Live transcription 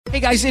Hey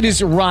guys, it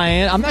is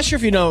Ryan. I'm not sure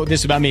if you know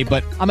this about me,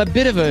 but I'm a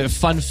bit of a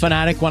fun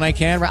fanatic when I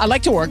can. I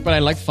like to work, but I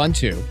like fun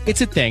too.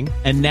 It's a thing.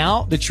 And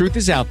now the truth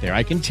is out there.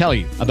 I can tell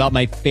you about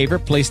my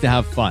favorite place to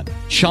have fun.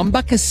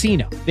 Chumba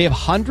Casino. They have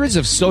hundreds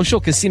of social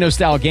casino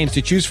style games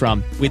to choose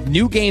from with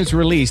new games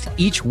released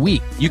each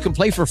week. You can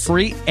play for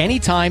free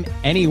anytime,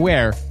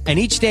 anywhere. And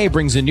each day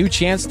brings a new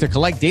chance to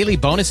collect daily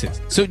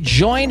bonuses. So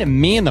join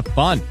me in the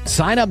fun.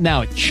 Sign up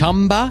now at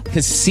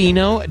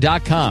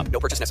ChumbaCasino.com. No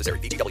purchase necessary.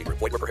 VGW.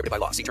 Void where prohibited by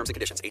law. See terms and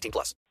conditions. 18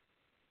 plus.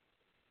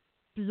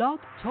 Blog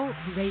Talk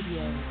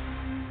Radio.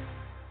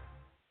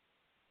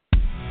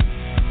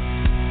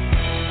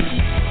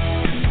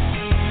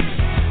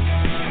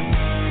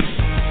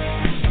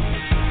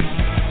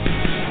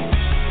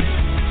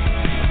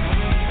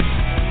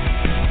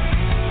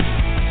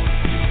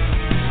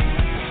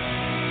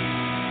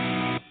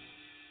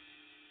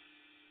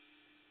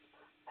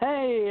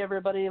 Hey,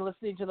 everybody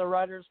listening to the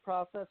Writer's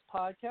Process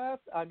podcast.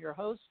 I'm your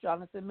host,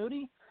 Jonathan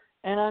Moody,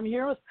 and I'm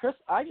here with Chris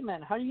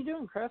Eigeman. How are you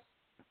doing, Chris?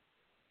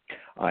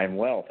 I'm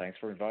well. Thanks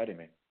for inviting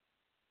me.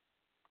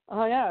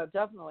 Oh, yeah,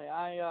 definitely.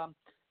 I'm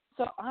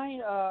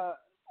a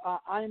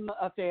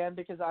fan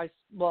because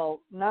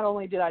not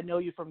only did I know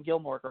you from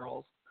Gilmore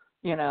Girls,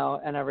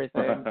 and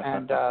everything,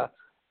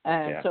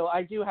 so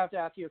I do have to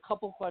ask you a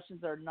couple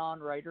questions that are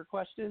non-writer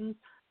questions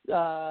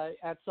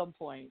at some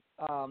point.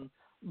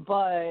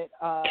 But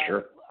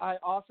Sure. I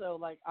also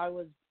I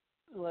was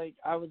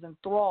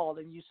enthralled,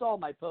 and you saw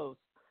my post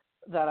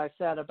that I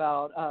said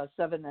about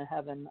Seven in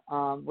Heaven,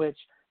 which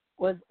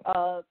was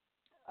a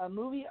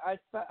movie I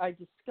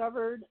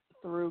discovered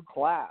through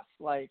Glass.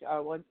 I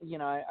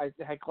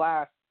had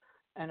Glass,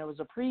 and it was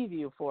a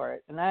preview for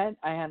it, and I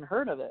hadn't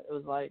heard of it. It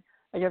was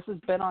I guess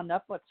it's been on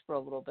Netflix for a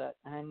little bit.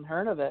 I hadn't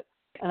heard of it,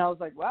 and I was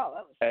like, wow,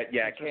 that was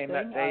it came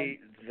out.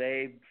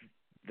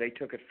 They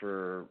took it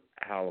for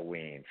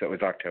Halloween, so it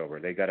was October.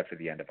 They got it for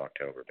the end of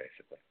October,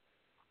 basically.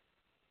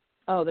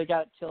 Oh, they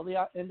got it till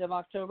the end of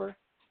October?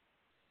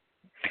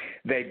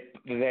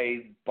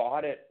 They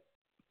bought it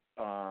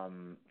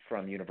from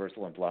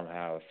Universal and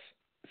Blumhouse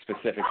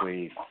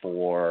specifically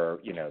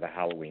for the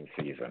Halloween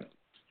season,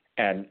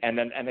 and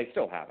they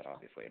still have it,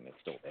 obviously, and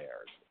it's still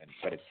theirs.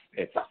 But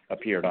it's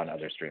appeared on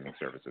other streaming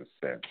services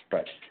since.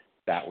 But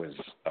that was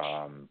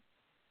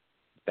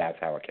that's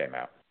how it came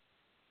out.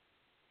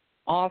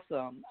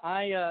 Awesome.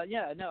 I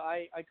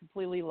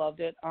completely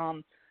loved it.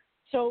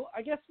 So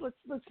I guess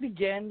let's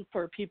begin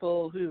for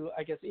people who,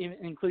 I guess, even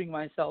including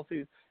myself,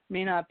 who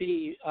may not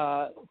be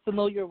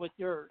familiar with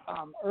your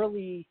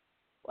early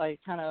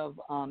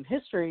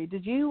history.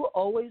 Did you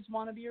always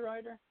want to be a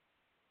writer?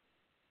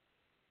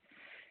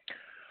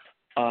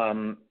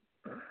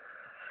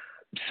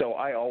 So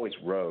I always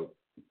wrote,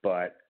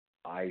 but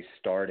I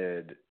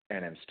started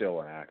and am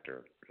still an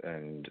actor,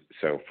 and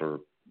so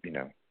for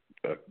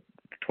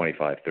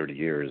 25, 30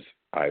 years,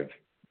 I've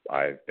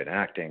been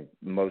acting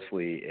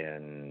mostly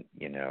in,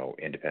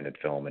 independent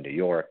film in New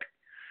York,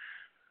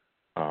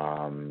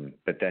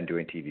 but then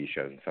doing TV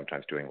shows and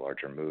sometimes doing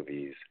larger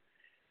movies.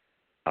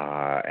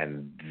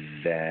 And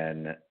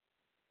then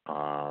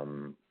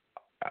I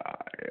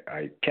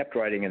kept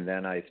writing, and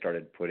then I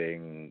started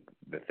putting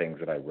the things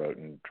that I wrote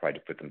and tried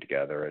to put them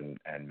together and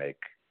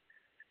make,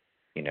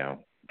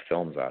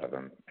 films out of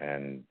them.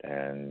 And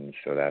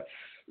so that's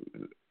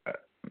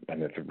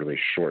a really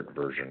short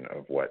version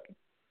of what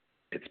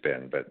it's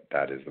been, but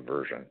that is the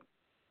version.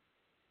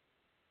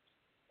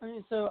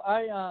 Okay, so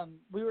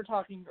we were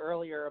talking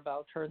earlier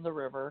about Turn the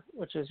River,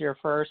 which is your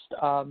first,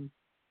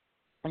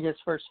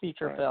 first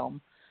feature Right.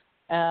 film.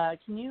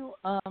 Can you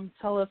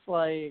tell us,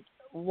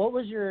 what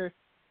was your,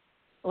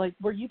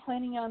 were you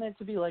planning on it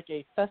to be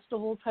a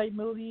festival type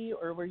movie,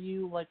 or were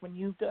you, when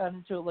you got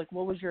into it,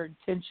 what was your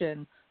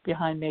intention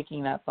behind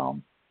making that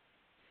film?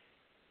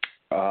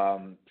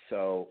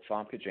 So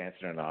Famke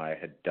Janssen and I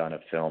had done a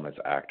film as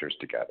actors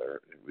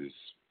together. It was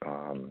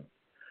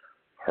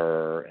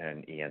her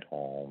and Ian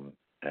Holm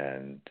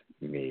and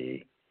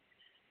me,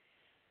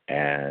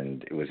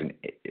 and it was a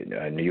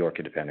New York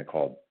independent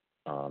called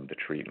The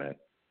Treatment.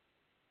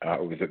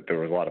 There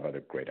were a lot of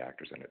other great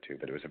actors in it too,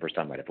 but it was the first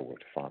time I'd ever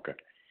worked with Famke.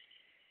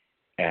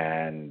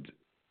 And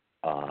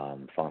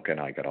Famke and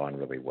I got on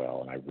really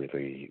well, and I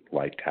really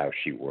liked how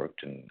she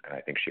worked, and I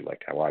think she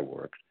liked how I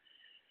worked.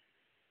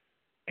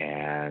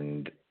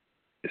 And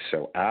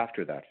so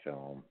after that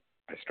film,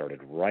 I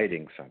started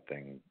writing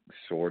something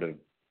sort of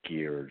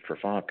geared for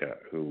Famke,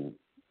 who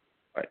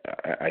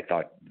I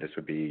thought this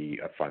would be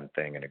a fun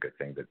thing and a good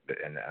thing,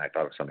 and I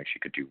thought it was something she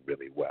could do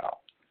really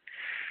well.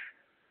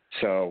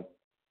 So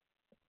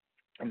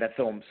that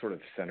film sort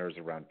of centers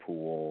around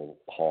pool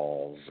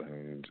halls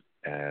and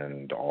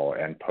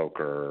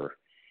poker,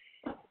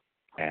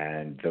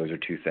 and those are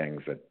two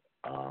things that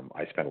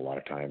I spent a lot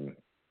of time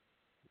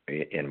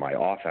in my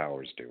off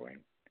hours doing.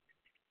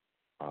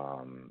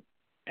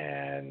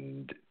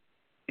 And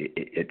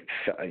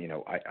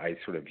I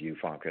sort of view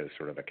Famke as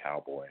sort of a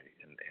cowboy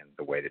in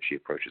the way that she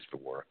approaches the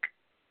work,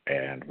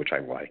 and which I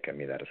like. I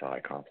mean, that is a high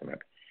compliment.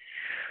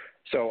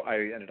 So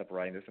I ended up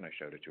writing this, and I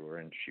showed it to her,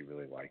 and she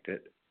really liked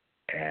it.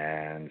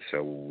 and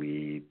so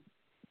we,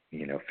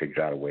 figured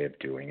out a way of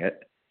doing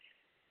it.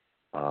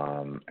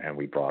 And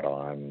we brought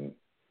on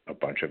a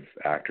bunch of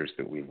actors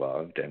that we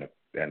loved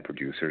and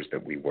producers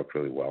that we worked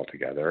really well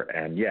together.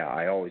 And yeah,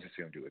 I always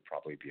assumed it would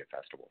probably be a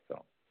festival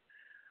film.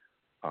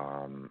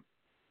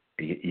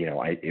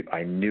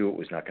 I knew it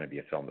was not going to be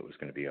a film that was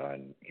going to be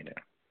on,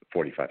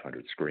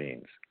 4,500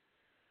 screens.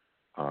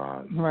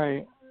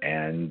 Right.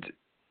 And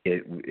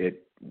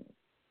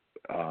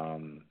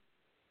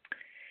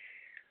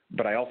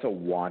but I also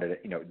wanted,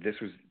 this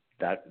was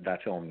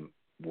that film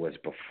was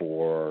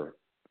before,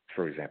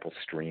 for example,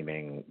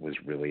 streaming was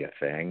really a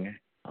thing.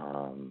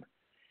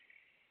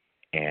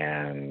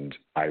 And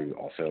I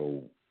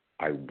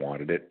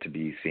wanted it to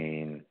be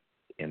seen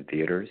in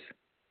theaters.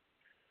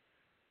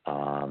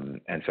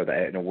 And so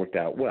that, it worked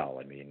out well.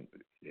 I mean,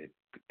 it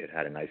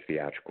had a nice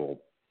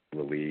theatrical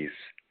release.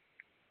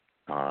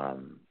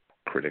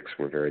 Critics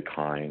were very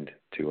kind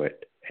to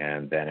it.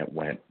 And then it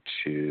went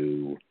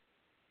to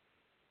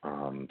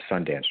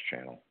Sundance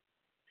Channel.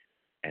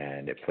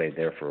 And it played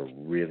there for a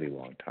really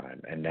long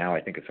time. And now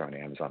I think it's on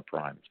Amazon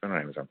Prime. It's been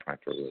on Amazon Prime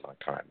for a really long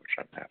time, which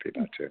I'm happy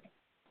about too.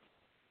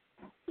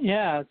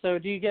 Yeah. So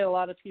do you get a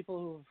lot of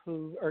people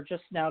who are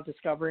just now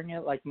discovering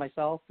it, like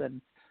myself,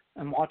 and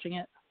watching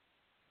it?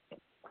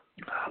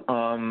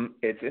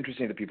 It's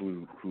interesting, the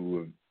people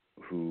who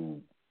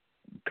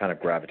kind of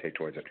gravitate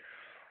towards it.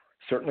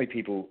 Certainly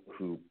people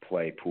who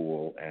play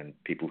pool and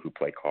people who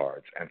play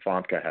cards. And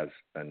Famke has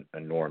an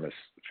enormous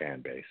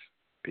fan base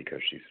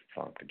because she's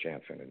Famke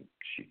Janssen, and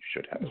she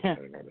should have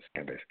an enormous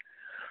fan base.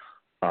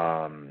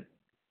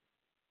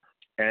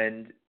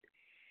 And,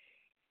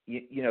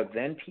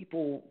 then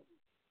people,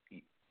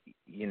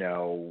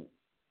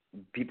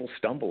 people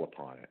stumble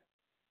upon it,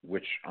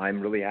 which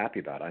I'm really happy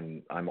about.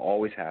 I'm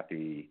always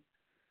happy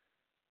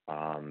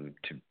to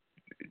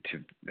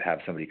have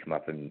somebody come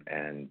up and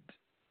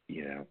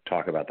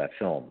talk about that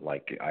film.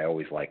 Like, I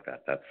always like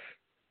that.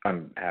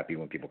 I'm happy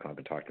when people come up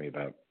and talk to me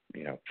about,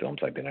 films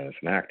I've been in as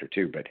an actor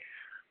too. But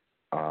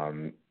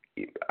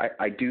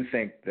I do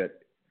think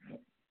that,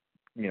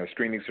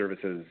 streaming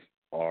services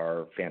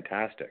are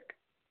fantastic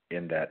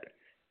in that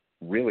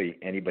really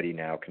anybody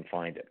now can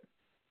find it,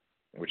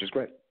 which is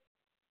great.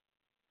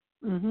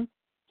 Mhm.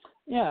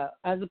 Yeah,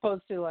 as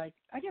opposed to, like,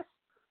 I guess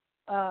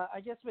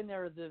when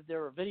there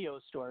were video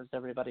stores,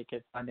 everybody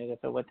could find it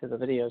if it went to the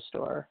video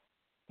store,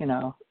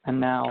 and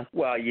now.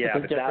 Well, yeah,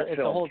 but that it's a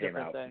film whole came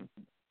different out. thing.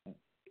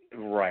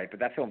 Right, but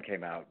that film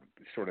came out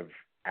sort of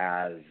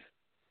as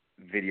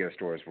video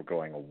stores were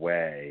going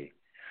away,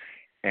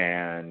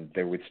 and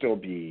there would still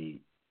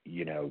be,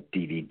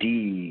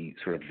 DVD,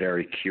 sort of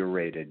very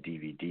curated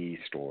DVD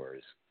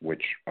stores,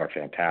 which are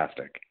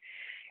fantastic.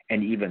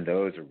 And even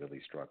those are really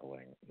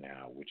struggling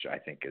now, which I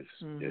think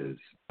is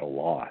a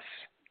loss.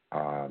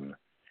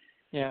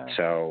 Yeah.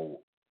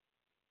 So,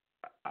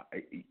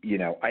 I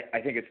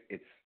think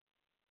it's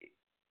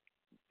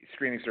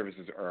streaming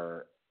services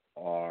are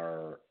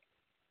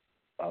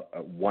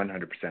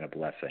 100% a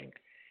blessing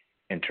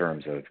in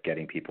terms of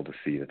getting people to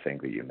see the thing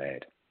that you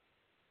made.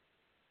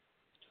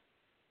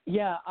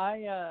 Yeah,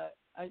 I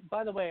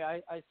by the way,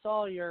 I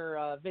saw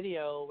your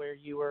video where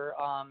you were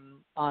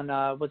on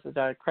was it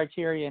the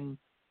Criterion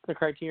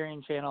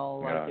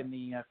channel, like in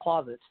the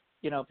closet,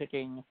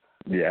 picking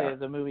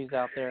the movies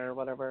out there or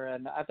whatever,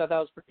 and I thought that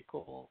was pretty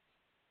cool.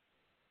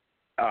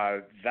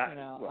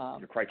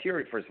 The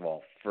Criterion, first of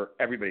all, for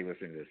everybody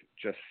listening to this,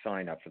 just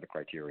sign up for the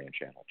Criterion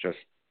channel.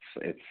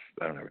 It's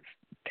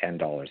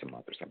 $10 a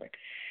month or something,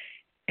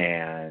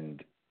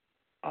 and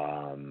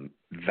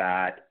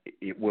that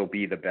it will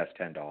be the best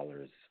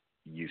 $10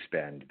 you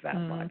spend that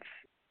month.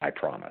 I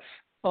promise.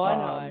 Oh, I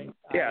know.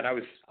 And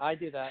I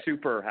do that.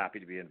 Super happy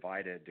to be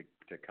invited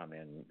to come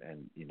in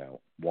and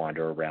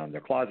wander around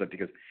their closet,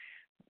 because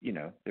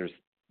there's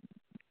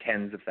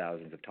tens of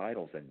thousands of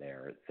titles in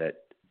there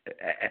that.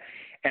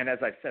 And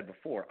as I've said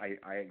before,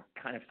 I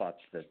kind of thought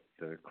that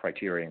the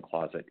Criterion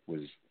Closet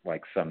was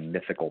like some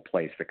mythical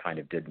place that kind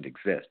of didn't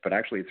exist, but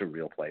actually it's a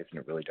real place and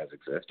it really does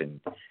exist. And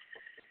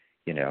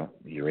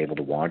you're able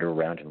to wander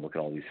around and look at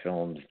all these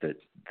films that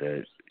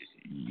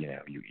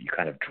you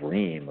kind of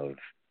dream of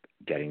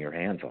getting your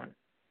hands on.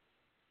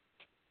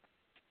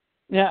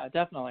 Yeah,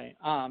 definitely.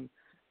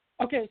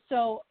 Okay,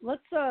 so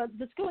let's go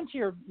into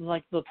your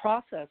the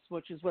process,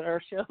 which is what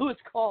our show is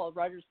called,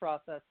 writer's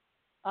process.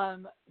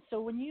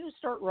 So when you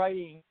start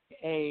writing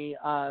a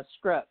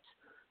script,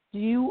 do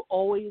you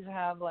always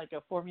have a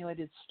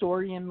formulated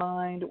story in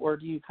mind, or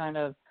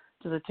does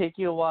it take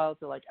you a while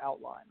to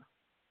outline?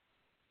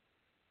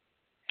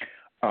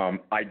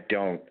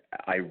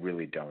 I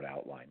really don't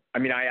outline. I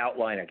mean, I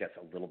outline, I guess,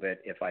 a little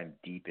bit if I'm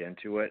deep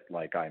into it,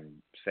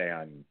 I'm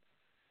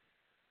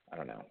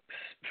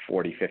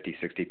 40, 50,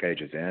 60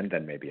 pages in,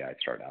 then maybe I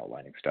start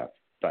outlining stuff.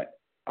 But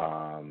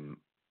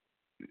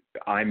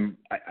I'm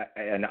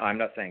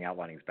not saying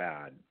outlining is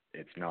bad.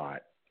 It's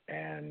not,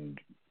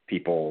 and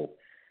people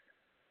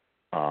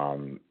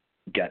can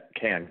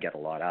get a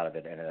lot out of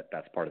it, and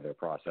that's part of their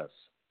process.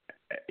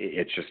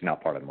 It's just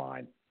not part of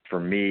mine. For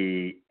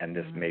me, and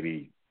this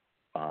maybe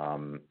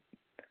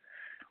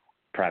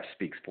perhaps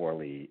speaks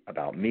poorly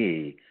about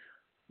me,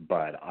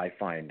 but I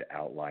find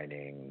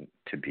outlining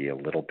to be a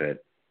little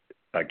bit,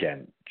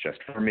 again, just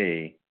for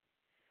me,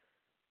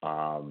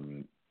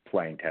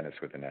 playing tennis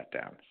with the net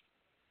down,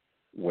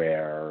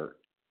 where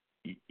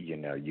you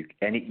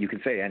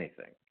can say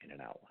anything in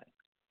an outline.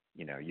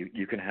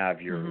 You can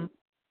have your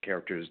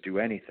characters do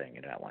anything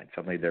in an outline.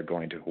 Suddenly they're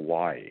going to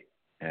Hawaii,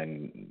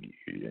 and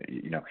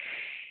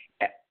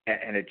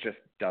and it just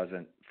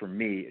doesn't. For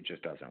me, it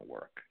just doesn't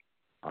work.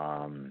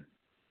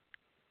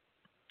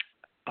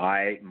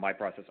 My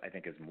process, I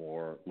think, is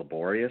more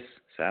laborious,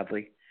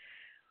 sadly,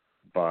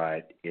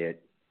 but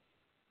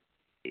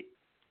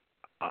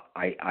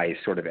I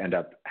sort of end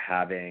up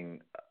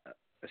having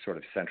a sort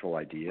of central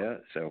idea.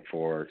 So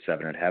for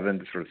Seven in Heaven,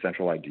 the sort of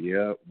central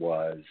idea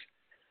was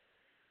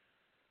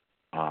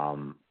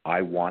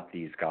I want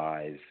these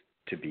guys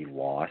to be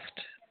lost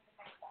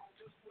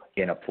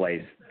in a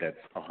place that's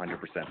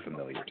 100%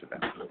 familiar to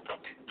them.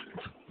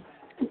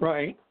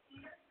 Right.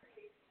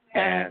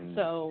 And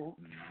so,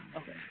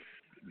 okay.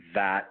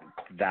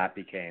 that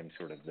became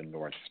sort of the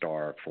North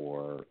Star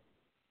for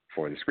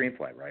the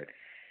screenplay, right?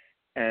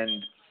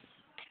 And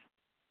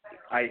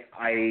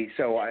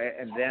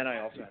and then I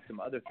also had some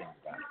other things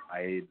about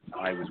it.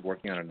 I was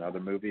working on another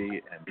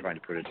movie and trying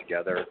to put it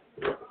together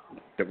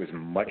that was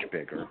much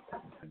bigger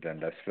than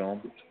this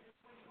film,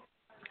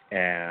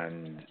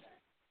 and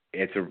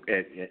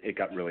it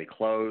got really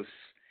close,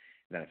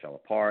 then it fell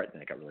apart,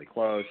 then it got really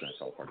close, then it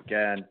fell apart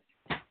again.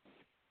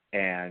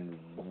 And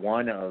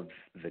one of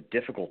the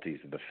difficulties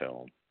of the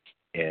film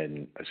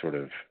in a sort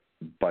of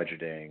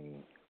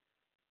budgeting,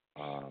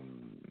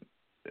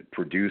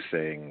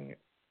 producing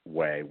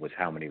way was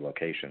how many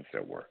locations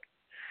there were.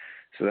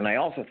 So then I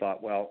also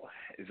thought, well,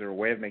 is there a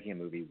way of making a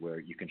movie where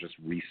you can just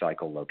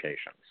recycle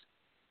locations?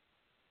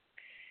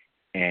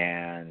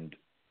 And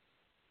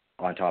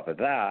on top of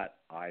that,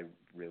 I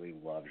really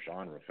love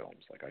genre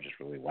films. Like, I just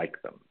really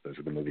like them. Those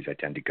are the movies I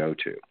tend to go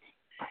to.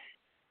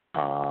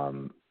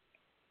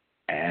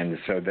 And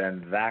so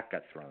then that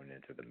got thrown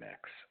into the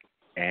mix.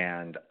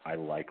 And I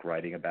like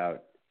writing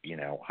about,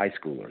 high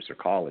schoolers or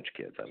college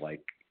kids. I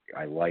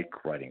like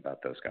writing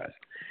about those guys.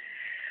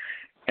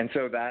 And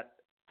so that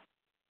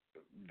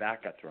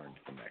got thrown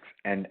into the mix.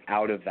 And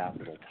out of that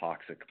little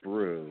toxic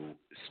brew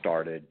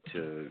started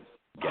to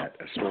get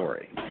a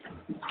story.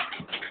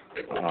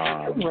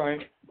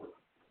 Right.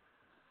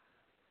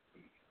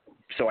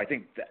 So I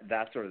think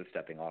that's sort of the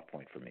stepping off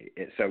point for me.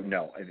 This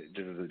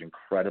is an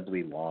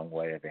incredibly long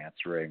way of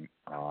answering.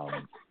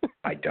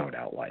 I don't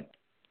outline.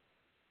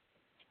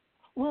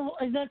 Well,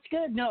 that's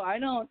good. No, I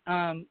don't.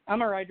 I'm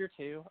a writer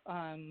too.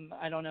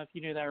 I don't know if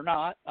you knew that or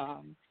not.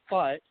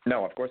 But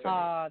no, of course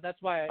I do.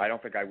 That's why I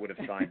don't think I would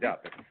have signed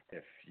up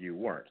if you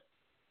weren't.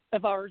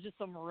 If I were just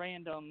some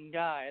random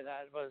guy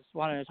that was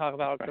wanting to talk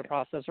about the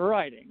process of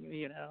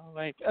writing,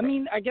 I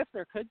mean, I guess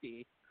there could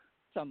be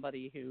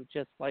somebody who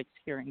just likes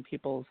hearing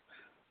people's,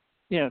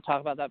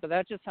 talk about that, but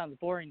that just sounds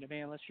boring to me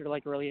unless you're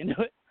like really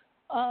into it.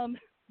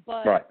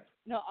 But right.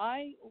 No,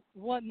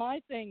 what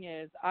my thing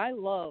is, I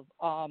love,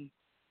 I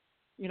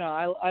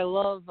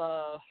love,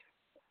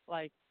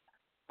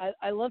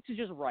 I love to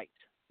just write.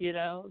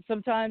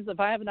 Sometimes if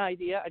I have an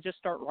idea, I just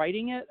start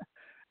writing it,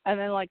 and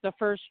then like the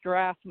first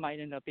draft might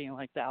end up being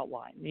like the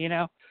outline,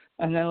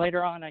 and then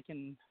later on I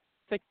can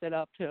fix it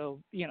up to,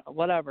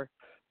 whatever.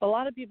 But a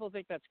lot of people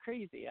think that's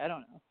crazy. I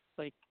don't know.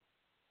 Like,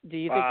 do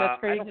you think that's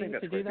crazy I don't think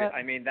that's do crazy. that?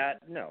 I mean,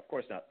 no, of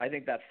course not. I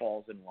think that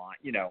falls in line.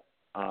 It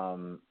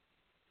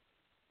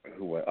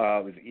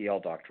was E.L.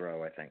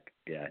 Doctorow, I think.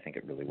 Yeah, I think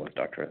it really was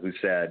Doctorow, who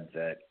said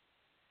that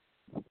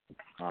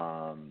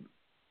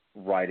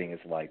writing is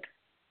like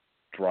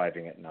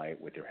driving at night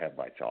with your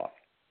headlights off.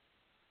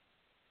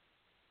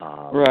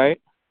 Right.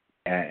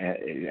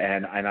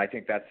 And I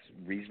think that's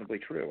reasonably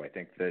true. I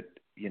think that,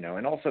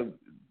 and also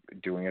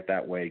doing it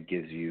that way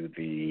gives you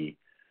the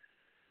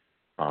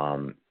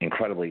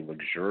incredibly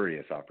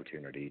luxurious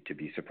opportunity to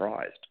be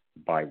surprised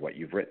by what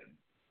you've written,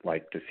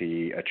 like to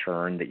see a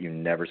turn that you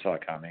never saw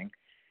coming,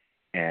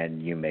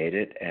 and you made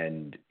it,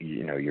 and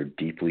you're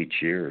deeply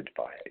cheered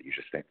by it. You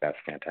just think that's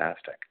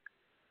fantastic.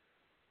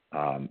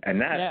 And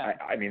that, yeah.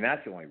 I mean,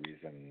 that's the only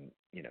reason,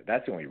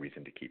 that's the only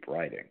reason to keep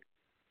writing,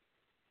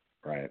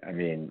 right? I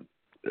mean,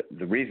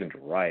 the reason to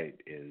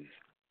write is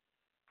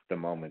the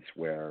moments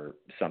where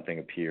something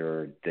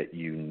appeared that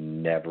you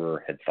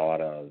never had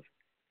thought of,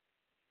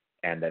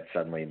 and that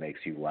suddenly makes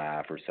you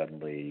laugh, or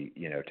suddenly,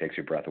 takes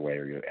your breath away,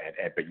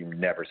 but you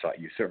never saw it.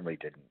 You certainly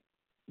didn't,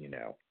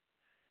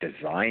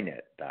 design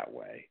it that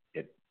way.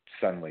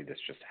 Suddenly this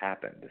just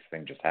happened. This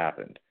thing just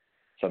happened.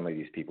 Suddenly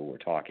these people were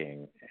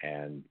talking,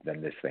 and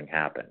then this thing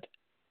happened.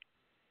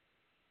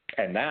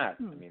 And that,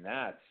 I mean,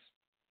 that's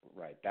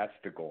right. That's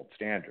the gold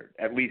standard,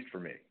 at least for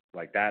me.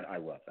 Like that, I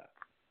love that.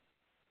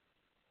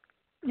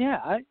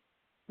 Yeah,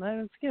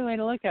 that's a good way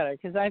to look at it,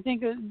 because I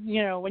think,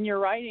 when you're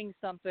writing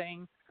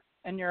something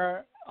and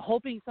you're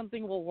hoping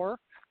something will work,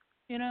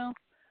 and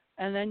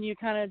then you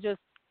kind of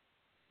just,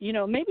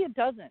 maybe it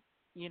doesn't,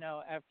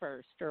 at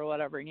first or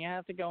whatever, and you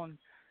have to go and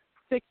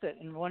fix it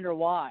and wonder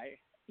why.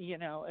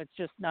 it's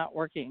just not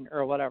working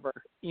or whatever,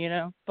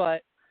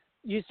 but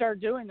you start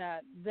doing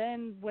that,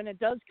 then when it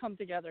does come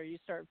together, you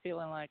start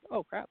feeling like,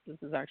 oh crap, this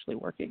is actually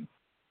working.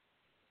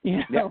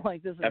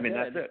 Like this is good.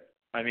 That's it.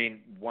 I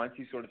mean, once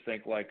you sort of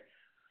think like,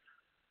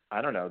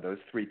 I don't know, those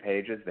 3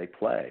 pages, they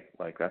play.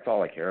 Like, that's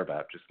all I care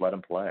about. Just let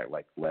them play.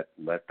 Like,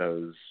 let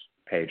those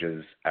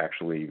pages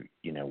actually,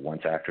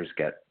 once actors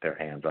get their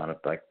hands on it,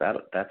 like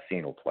that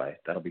scene will play.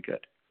 That'll be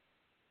good.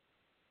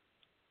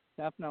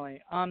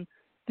 Definitely.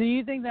 Do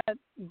you think that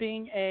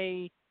being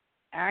a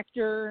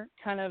actor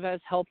kind of has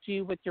helped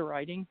you with your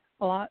writing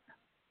a lot?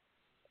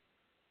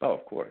 Oh,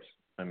 of course.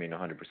 I mean,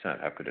 100%.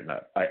 How could it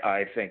not?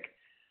 I think,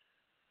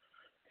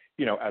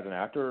 as an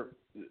actor,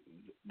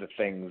 the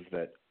things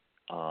that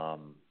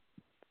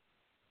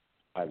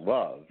I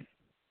love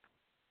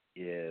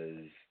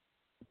is,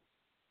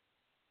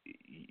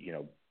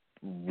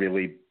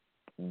 really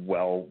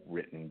well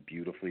written,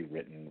 beautifully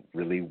written,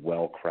 really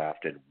well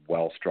crafted,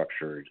 well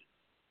structured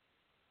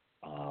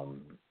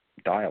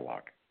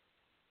dialogue.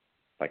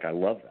 Like, I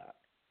love that.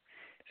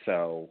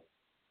 So,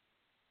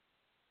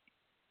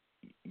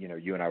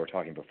 you and I were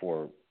talking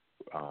before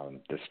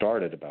this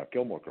started about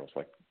Gilmore Girls.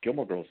 Like,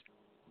 Gilmore Girls,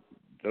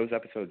 those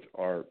episodes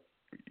are,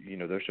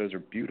 those shows are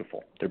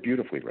beautiful. They're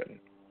beautifully written.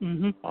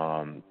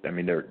 Mm-hmm. I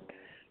mean, they're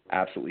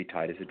absolutely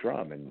tight as a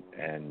drum.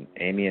 And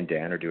Amy and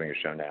Dan are doing a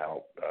show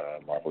now,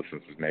 Marvelous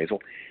Mrs. Maisel,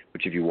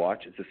 which if you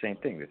watch, it's the same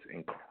thing. It's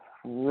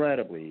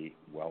incredibly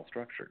well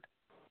structured.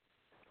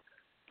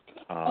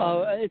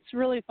 It's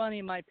really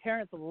funny. My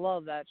parents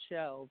love that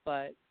show,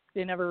 but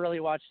they never really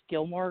watched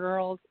Gilmore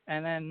Girls.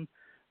 And then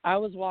I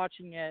was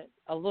watching it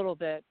a little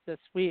bit this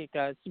week.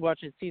 I was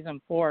watching season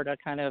 4 to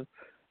kind of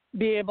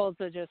be able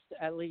to just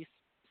at least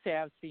say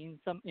I've seen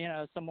some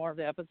more of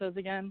the episodes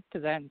again,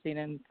 because I hadn't seen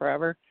it in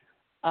forever.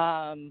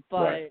 But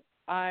right.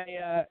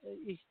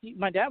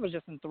 My dad was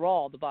just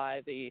enthralled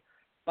by the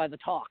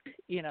talk,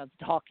 the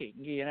talking,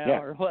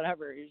 or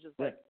whatever. He's just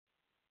like,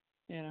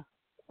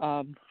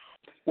 Well,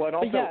 and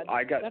also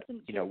I got,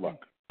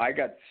 look, I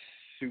got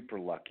super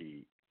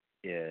lucky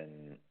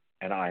and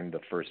I'm the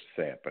first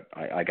to say it, but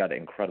I got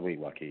incredibly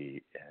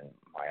lucky in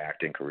my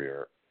acting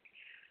career.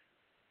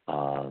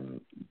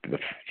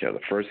 The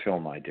first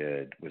film I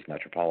did was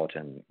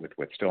Metropolitan with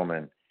Whit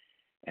Stillman,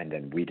 and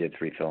then we did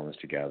 3 films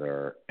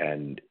together,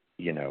 and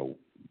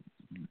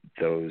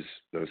those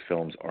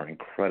films are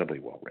incredibly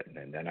well written.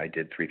 And then I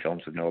did 3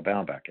 films with Noah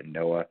Baumbach, and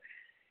Noah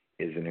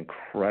is an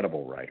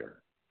incredible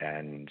writer,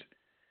 and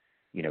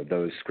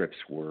those scripts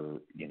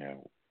were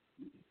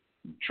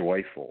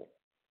joyful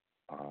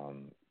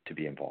to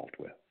be involved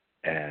with.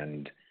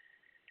 And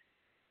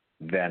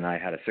then I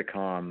had a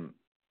sitcom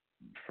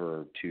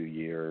for 2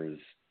 years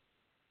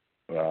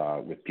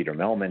with Peter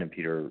Mellman, and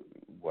Peter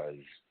was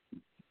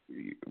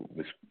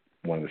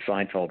one of the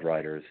Seinfeld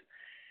writers,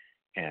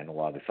 and a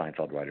lot of the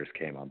Seinfeld writers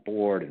came on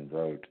board and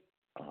wrote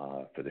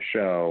for the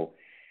show,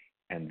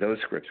 and those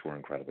scripts were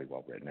incredibly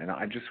well written. And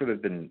I've just sort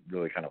of been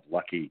really kind of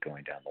lucky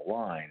going down the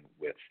line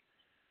with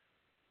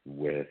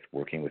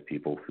working with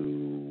people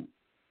who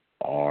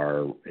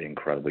are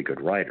incredibly good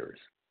writers,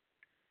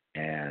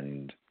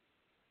 and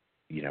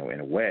in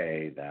a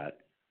way that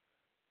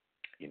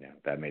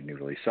that made me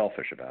really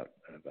selfish about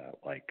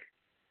like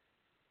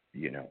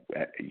it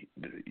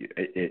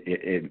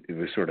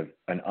was sort of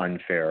an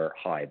unfair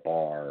high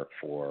bar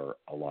for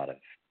a lot of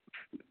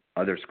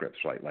other scripts.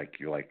 Like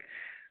you're like,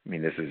 I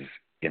mean, this is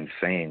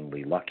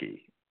insanely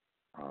lucky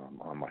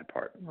on my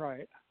part.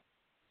 Right.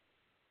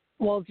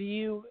 Well,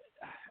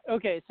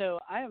 okay, so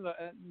I have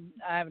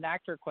an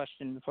actor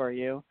question for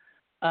you,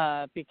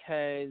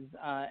 because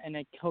and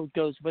it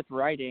goes with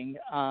writing,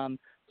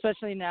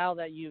 especially now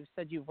that you've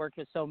said you've worked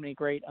with so many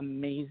great,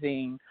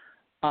 amazing,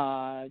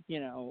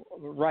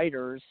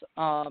 writers.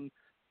 Have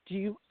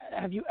you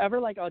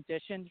ever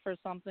auditioned for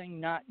something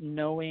not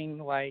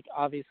knowing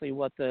obviously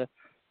what the,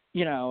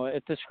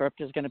 if the script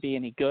is going to be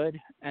any good,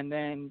 and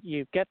then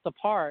you get the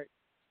part,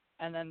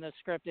 and then the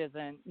script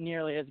isn't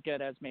nearly as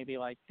good as maybe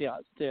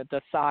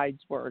the sides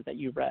were that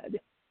you read?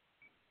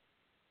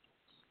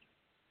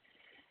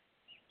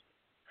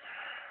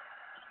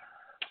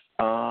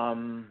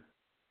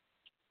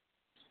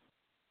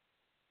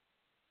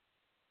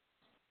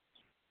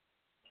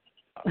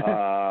 It's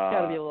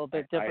got to be a little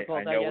bit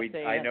difficult.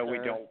 I know we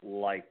don't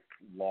like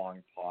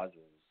long pauses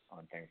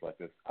on things like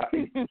this.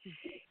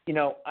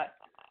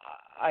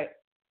 I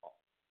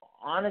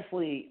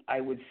honestly,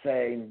 I would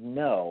say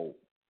no,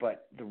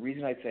 but the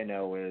reason I'd say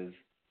no is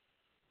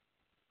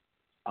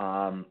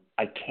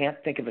I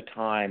can't think of a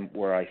time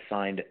where I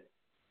signed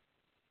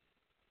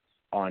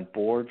on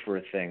board for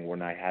a thing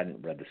when I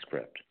hadn't read the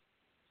script.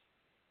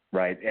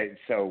 Right? And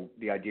so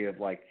the idea of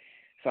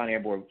signing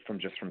on board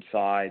from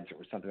sides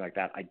or something like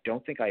that, I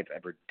don't think I've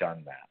ever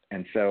done that.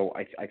 And so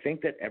I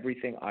think that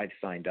everything I've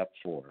signed up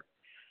for,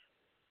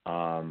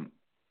 I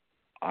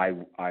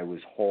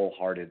was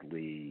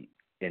wholeheartedly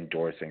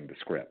endorsing the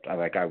script.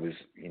 I was,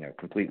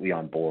 completely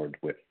on board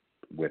with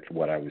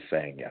what I was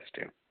saying yes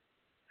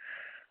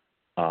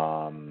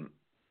to.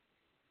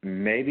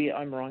 Maybe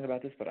I'm wrong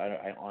about this, but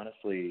I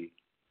honestly,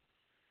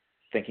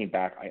 thinking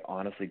back, I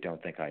honestly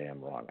don't think I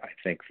am wrong. I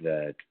think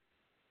that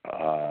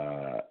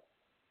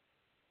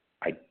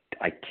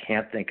I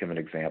can't think of an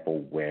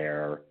example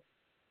where,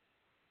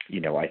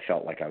 I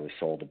felt like I was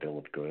sold a bill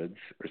of goods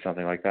or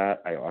something like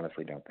that. I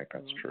honestly don't think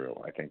that's true.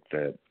 I think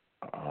that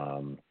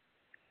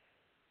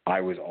I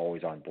was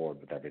always on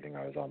board with everything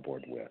I was on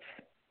board with.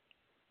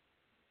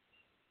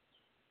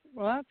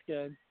 Well, that's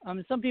good.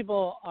 Some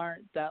people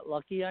aren't that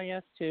lucky, I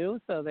guess, too.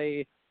 So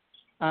they,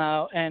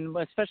 and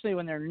especially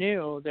when they're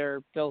new,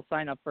 they'll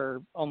sign up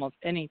for almost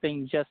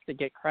anything just to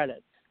get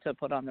credits to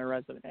put on their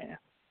resume.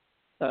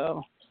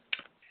 So.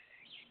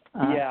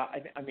 Yeah,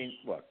 I mean,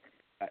 look,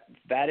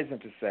 that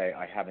isn't to say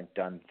I haven't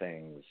done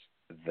things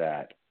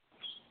that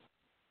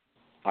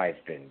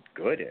I've been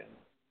good in.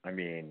 I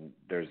mean,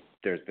 there's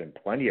been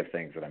plenty of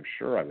things that I'm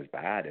sure I was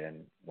bad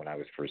in when I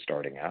was first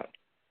starting out.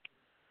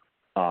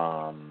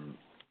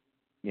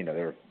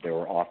 There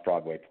were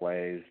off-Broadway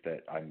plays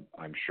that I'm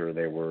sure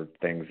they were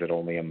things that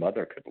only a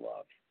mother could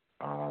love.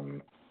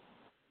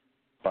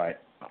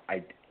 But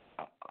I'm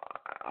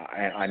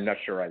not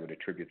sure I would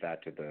attribute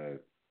that to the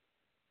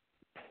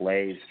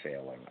plays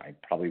failing. I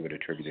probably would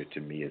attribute it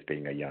to me as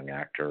being a young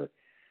actor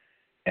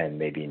and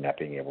maybe not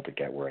being able to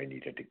get where I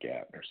needed to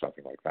get or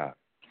something like that.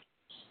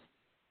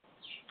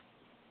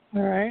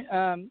 All right.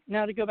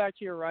 Now to go back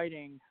to your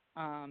writing,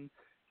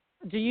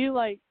 do you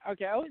I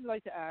always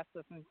like to ask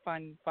this and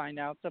find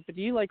out stuff, but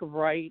do you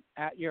write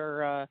at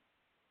your,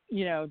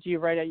 do you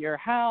write at your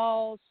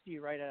house? Do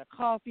you write at a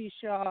coffee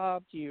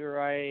shop? Do you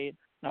write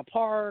in a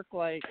park,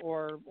 or do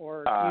you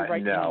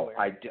write no,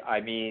 anywhere?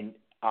 I mean,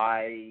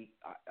 I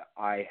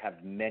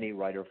have many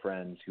writer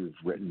friends who've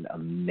written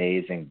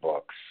amazing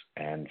books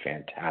and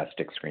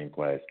fantastic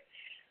screenplays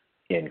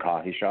in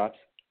coffee shops.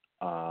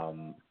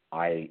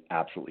 I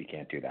absolutely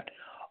can't do that.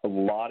 A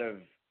lot of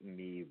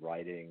me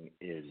writing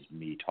is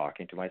me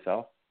talking to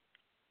myself.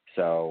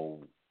 So,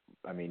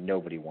 I mean,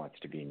 nobody wants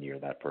to be near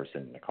that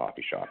person in a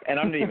coffee shop. And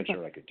I'm not even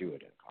sure I could do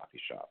it in a coffee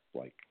shop.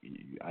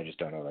 I just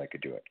don't know that I could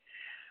do it.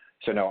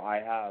 So, no, I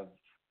have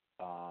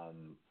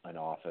an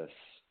office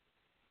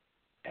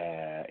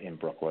in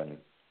Brooklyn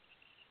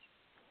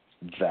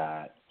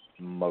that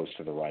most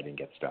of the writing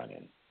gets done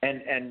in.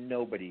 And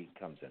nobody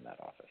comes in that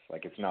office.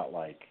 It's not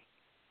like,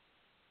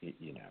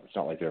 it's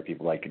not like there are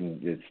people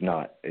it's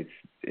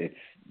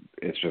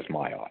just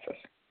my office.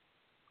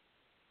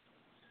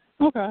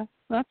 Okay,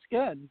 that's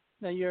good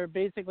that you're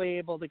basically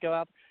able to go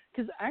out.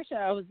 Because actually,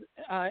 I was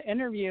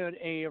interviewed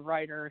a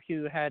writer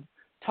who had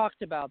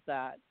talked about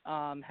that.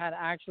 Had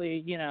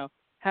actually,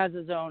 has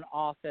his own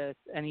office,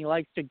 and he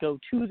likes to go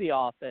to the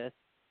office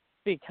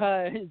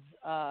because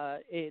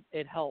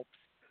it helps.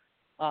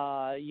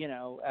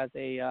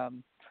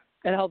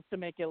 It helps to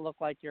make it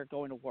look like you're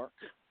going to work,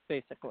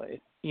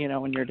 basically.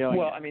 When you're doing it.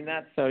 Well, I mean,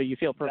 so you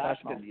feel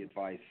professional. That's been the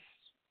advice,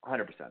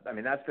 100%. I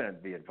mean, that's been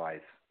the advice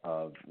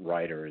of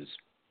writers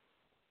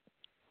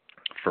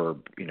for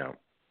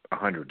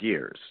 100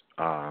 years.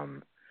 I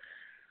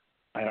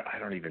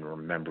don't even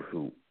remember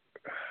who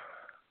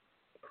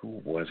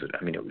was it.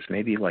 I mean, it was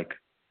maybe was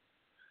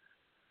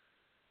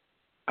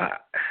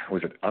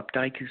it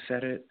Updike who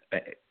said it,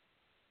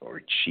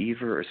 or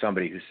Cheever, or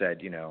somebody who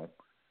said, you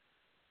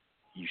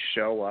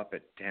show up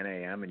at 10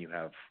 a.m. and you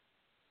have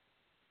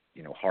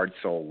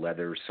hard-soled,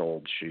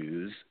 leather-soled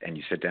shoes, and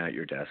you sit down at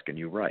your desk and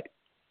you write.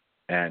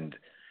 And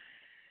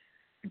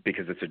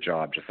because it's a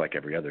job just like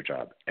every other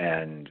job.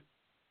 And,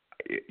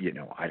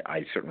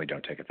 I certainly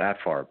don't take it that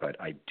far, but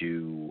I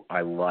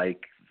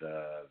like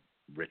the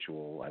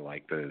ritual. I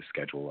like the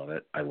schedule of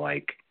it. I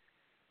like,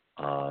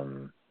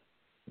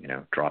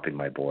 dropping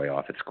my boy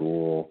off at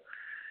school,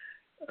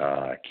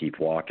 keep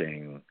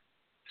walking,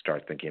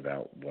 start thinking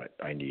about what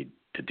I need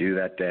to do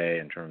that day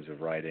in terms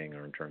of writing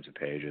or in terms of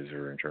pages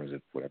or in terms of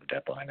whatever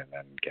deadline, and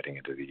then getting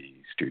into the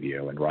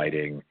studio and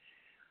writing.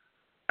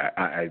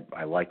 I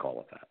like all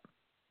of that.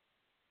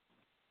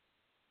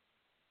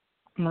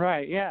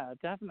 Right. Yeah,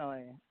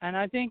 definitely. And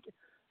I think,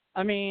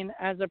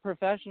 as a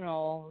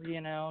professional,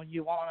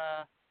 you want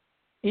to,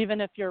 even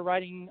if you're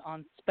writing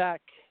on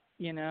spec,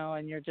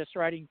 and you're just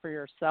writing for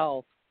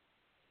yourself,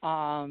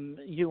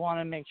 you want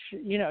to make sure,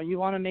 you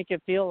want to make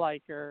it feel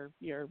like you're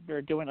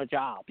doing a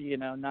job,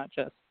 not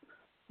just,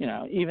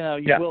 even though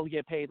you will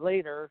get paid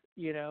later,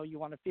 you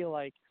want to feel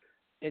like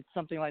it's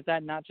something like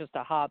that, not just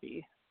a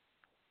hobby.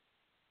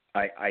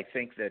 I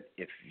think that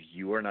if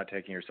you are not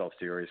taking yourself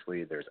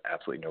seriously, there's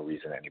absolutely no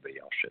reason anybody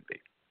else should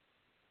be.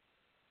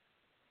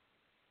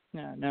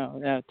 Yeah,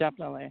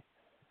 definitely.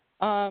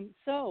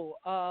 So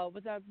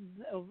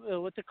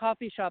with the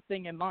coffee shop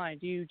thing in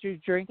mind, do you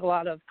drink a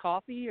lot of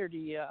coffee, or do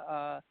you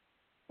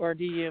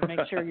make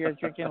sure you're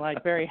drinking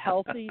very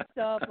healthy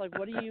stuff?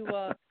 What do you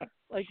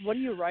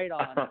write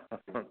on?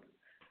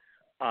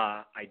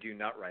 I do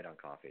not write on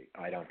coffee.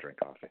 I don't drink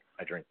coffee.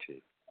 I drink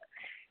tea.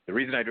 The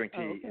reason I drink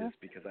tea is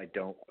because I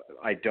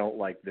don't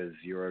like the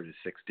 0 to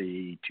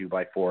 60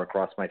 2x4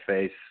 across my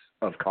face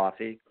of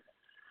coffee.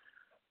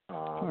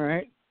 All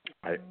right.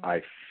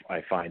 I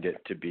find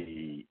it to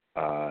be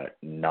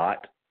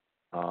not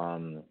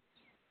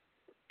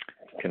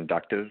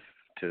conductive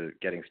to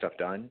getting stuff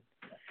done.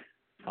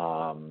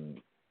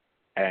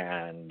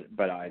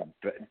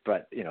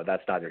 But you know,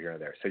 that's neither here nor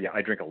there. So yeah,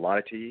 I drink a lot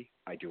of tea.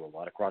 I do a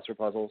lot of crossword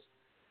puzzles.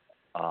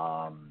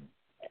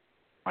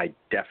 I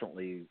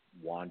definitely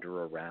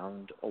wander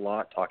around a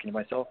lot talking to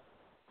myself.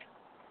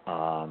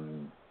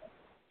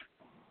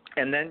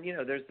 And then, you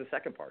know, there's the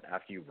second part.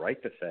 After you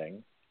write the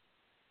thing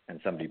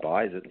and somebody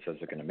buys it and says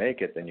they're going to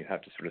make it, then you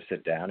have to sort of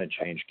sit down and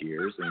change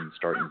gears and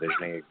start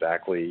envisioning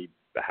exactly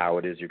how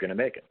it is you're going to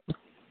make it.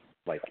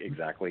 Like,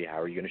 exactly how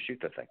are you going to shoot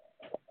the thing?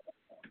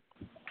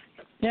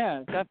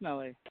 Yeah,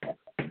 definitely.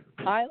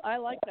 I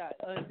like that.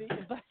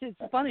 But it's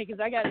funny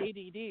because I got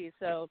ADD,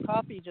 so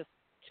coffee just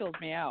chills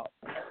me out.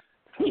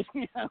 You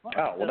know?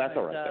 Oh, well, that's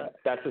all right. Then.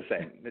 That's the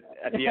same.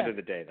 At the end of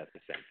the day, that's the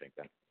same thing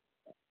then.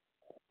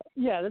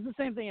 Yeah, that's the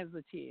same thing as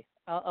the tea.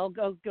 I'll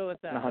go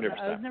with that. 100%.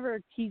 I was never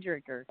a tea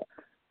drinker.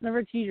 I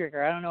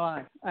don't know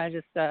why. I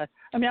just, I'll at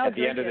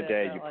the end of the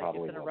day, it, you like,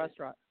 probably in a will.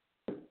 Restaurant.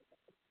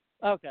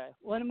 Okay.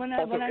 When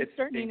I'm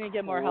starting to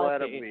get more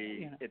healthy,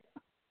 you know.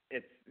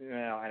 It's you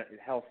know,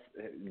 health,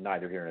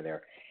 neither here nor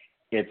there.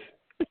 It's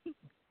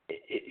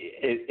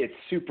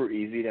super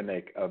easy to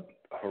make a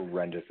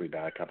horrendously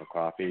bad cup of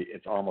coffee.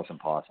 It's almost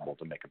impossible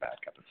to make a bad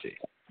cup of tea.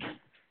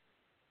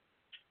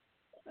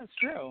 That's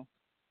true.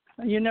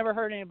 You never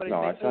heard anybody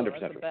say, that's 100%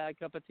 that's a bad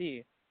cup of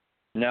tea.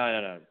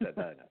 No.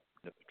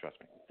 Trust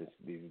me.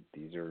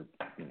 These are,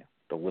 you know,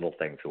 the little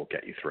things that will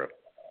get you through.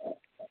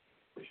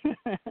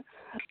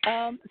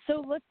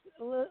 So let's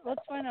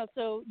find out.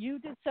 So you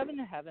did Seven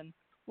to Heaven.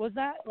 Was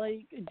that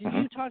like? Did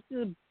you talk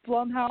to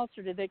Blumhouse,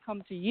 or did they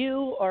come to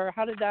you, or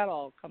how did that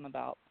all come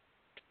about?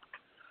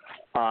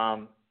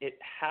 It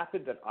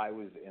happened that I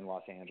was in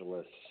Los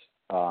Angeles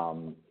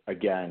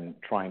again,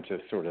 trying to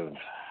sort of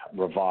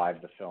revive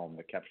the film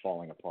that kept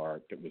falling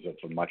apart. It was of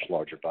a much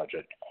larger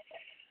budget,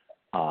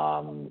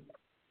 and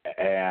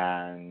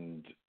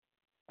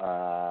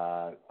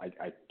I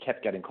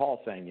kept getting calls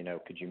saying, you know,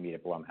 could you meet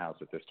at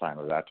Blumhouse at this time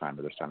or that time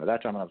or this time or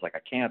that time? And I was like,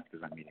 I can't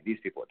because I'm meeting these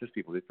people at this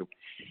people, these people.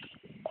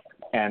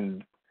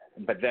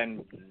 But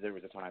then there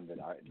was a time that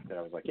I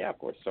was like, yeah, of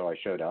course. So I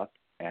showed up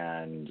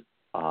and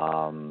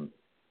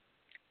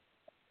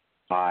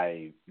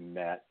I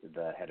met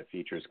the head of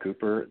features,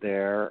 Cooper,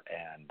 there,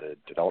 and the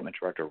development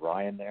director,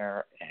 Ryan,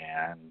 there.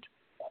 And,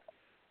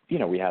 you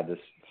know, we had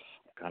this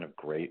kind of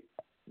great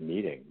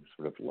meeting,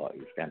 sort of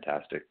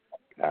fantastic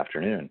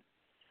afternoon.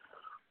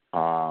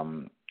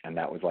 And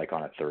that was like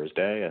on a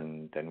Thursday,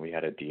 and then we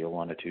had a deal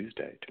on a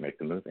Tuesday to make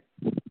the movie.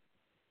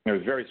 It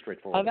was very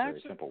straightforward,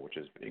 very simple, which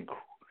is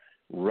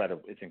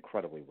it's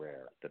incredibly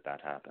rare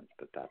that happens,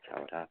 but that's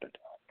how it happened.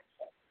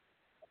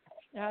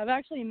 Yeah, I've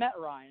actually met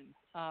Ryan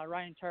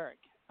Turek.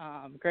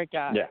 Great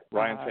guy. Yeah,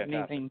 Ryan's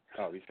fantastic. Amazing.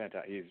 Oh, he's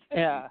fantastic.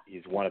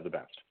 He's one of the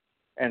best.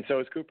 And so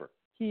is Cooper.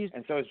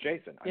 And so is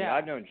Jason. I mean,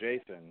 I've known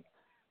Jason.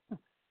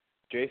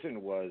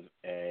 Jason was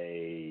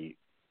a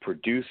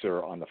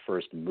producer on the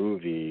first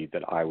movie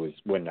that I was,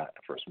 well, not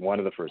the first, one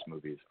of the first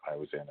movies I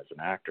was in as an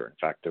actor. In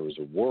fact, there was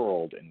a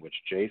world in which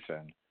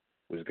Jason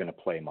was going to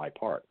play my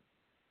part.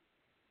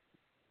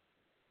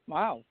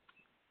 Wow.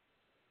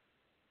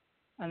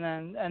 And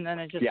then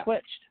it just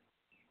switched.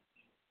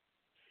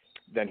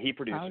 Then he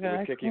produced it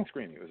with Kicking and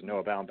Screaming. It was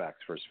Noah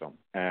Baumbach's first film.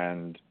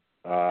 And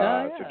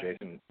so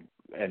Jason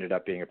ended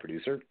up being a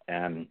producer.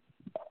 And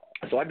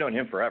so I've known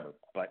him forever.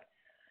 But,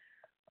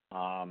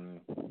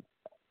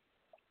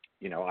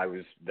 you know,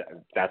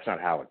 that's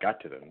not how it got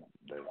to them.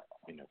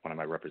 One of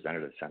my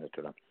representatives sent it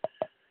to them.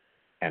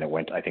 And it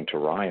went, I think, to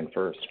Ryan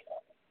first.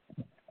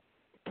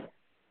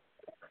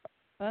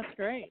 That's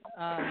great.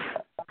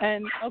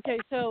 And okay,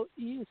 so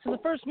the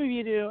first movie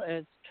you do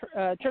is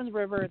Turn the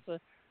River. It's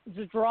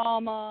a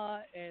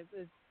drama.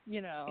 It's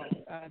you know,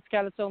 it's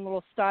got its own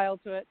little style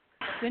to it.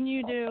 Then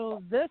you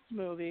do this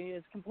movie.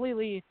 It's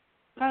completely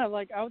kind of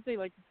like, I would say,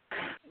 like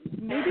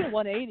maybe a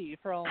 180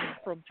 from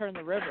Turn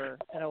the River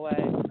in a way.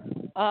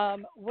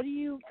 What do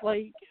you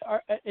like?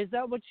 Is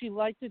that what you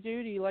like to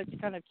do? Do you like to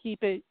kind of keep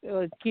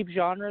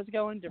genres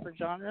going, different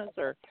genres,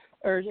 or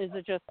is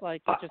it just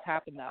like it just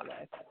happened that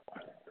way?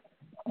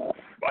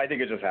 I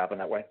think it just happened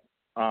that way.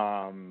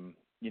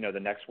 You know, the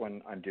next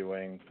one I'm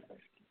doing,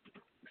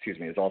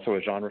 is also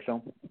a genre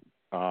film.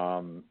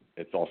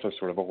 It's also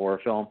sort of a horror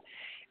film.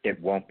 It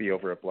won't be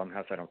over at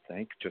Blumhouse, I don't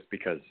think, just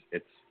because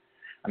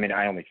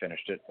I only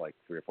finished it like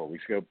 3 or 4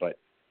 weeks ago, but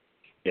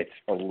it's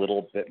a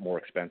little bit more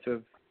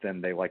expensive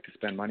than they like to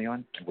spend money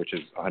on, which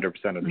is 100%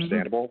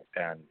 understandable,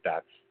 and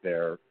that's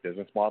their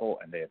business model,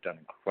 and they have done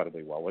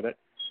incredibly well with it.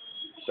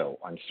 So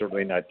I'm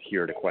certainly not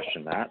here to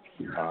question that.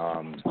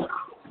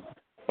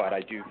 But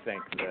I do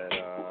think that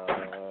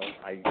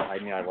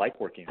I like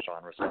working in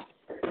genres.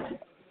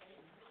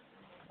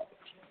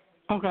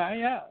 Okay,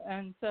 yeah,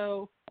 and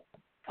so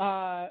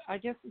I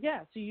guess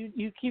so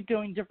you keep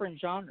doing different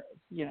genres,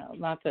 you know,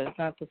 not the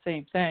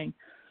same thing.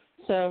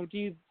 So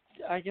does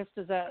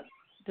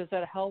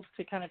that help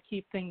to kind of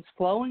keep things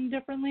flowing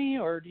differently,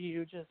 or do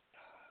you just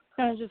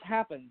kind of just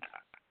happen?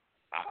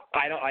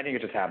 I think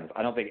it just happens.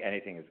 I don't think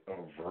anything is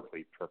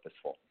overtly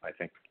purposeful. I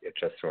think it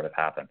just sort of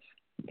happens.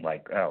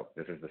 like, oh,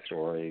 this is the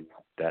story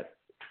that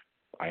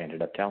I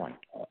ended up telling.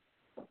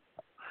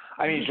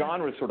 I mean,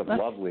 genre is sort of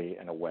lovely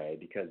in a way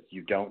because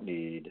you don't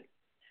need,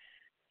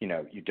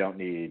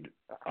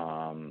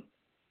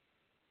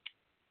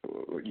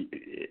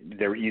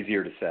 they're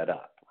easier to set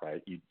up,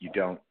 right? You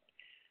don't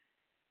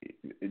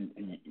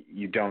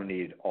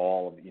need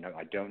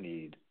I don't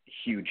need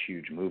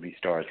huge movie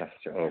stars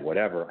necessarily or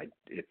whatever.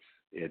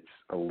 It's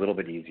a little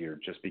bit easier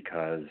just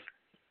because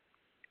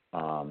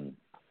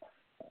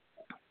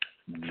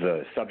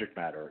the subject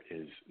matter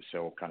is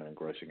so kind of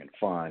engrossing and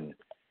fun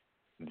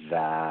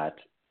that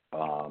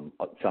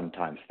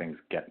sometimes things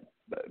get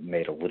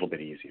made a little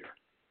bit easier.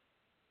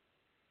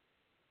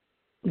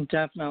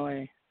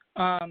 Definitely.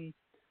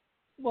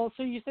 Well,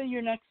 so you say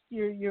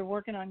you're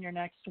working on your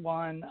next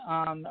one.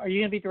 Are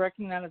you going to be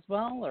directing that as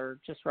well, or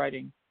just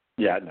writing?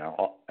 Yeah,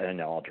 no,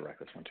 I'll direct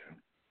this one too.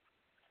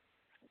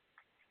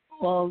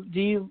 Well,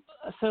 do you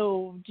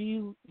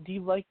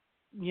like,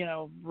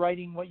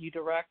 writing what you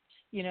direct,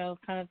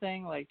 kind of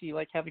thing? Like, do you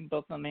like having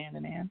both of them hand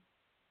in hand?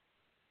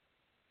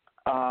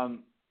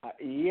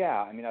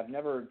 Yeah, I mean, I've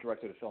never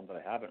directed a film that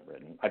I haven't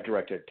written. I've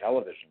directed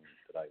television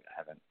that I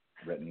haven't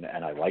written,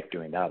 and I like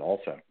doing that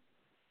also.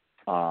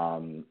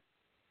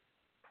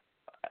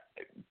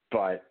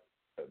 But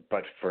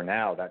for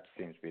now, that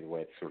seems to be the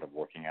way it's sort of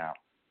working out.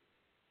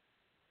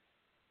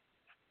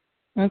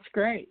 That's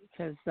great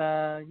because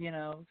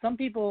some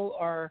people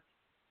are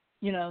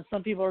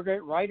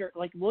great writers.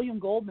 Like William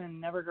Goldman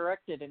never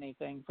directed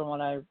anything from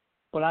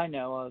what I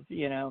know of,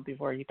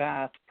 before he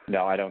passed.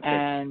 No, I don't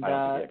think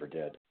he ever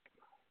did.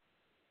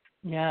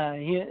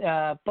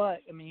 Yeah,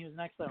 but I mean, he was an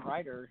excellent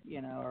writer,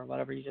 or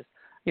whatever. Because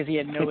he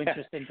had no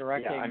interest in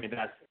directing. Yeah, I mean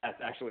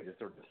that's actually the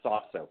sort of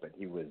soft soap. But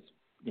he was,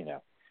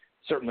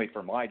 certainly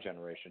for my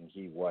generation,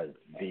 he was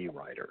the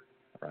writer,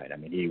 right? I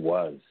mean, he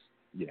was,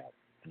 he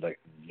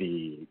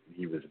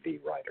was the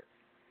writer.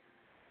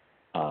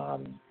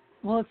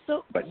 Well, it's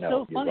so funny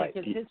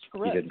because right. his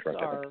scripts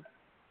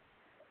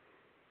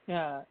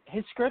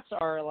his scripts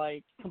are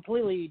like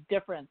completely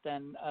different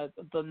than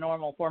the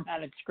normal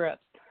formatted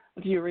scripts.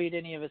 If you read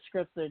any of his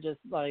scripts, they're just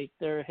like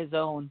they're his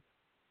own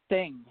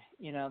thing.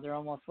 They're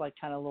almost like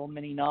kind of little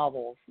mini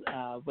novels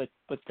with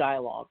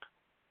dialogue.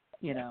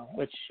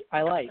 Which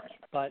I like,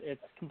 but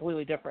it's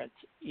completely different.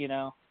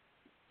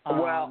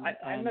 Well,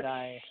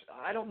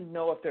 I don't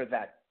know if they're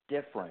that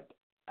different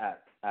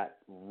at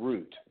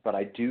root, but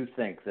I do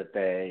think that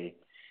they,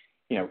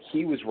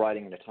 he was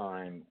writing at a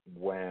time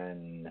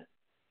when,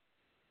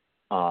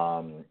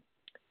 I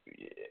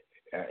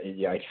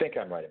think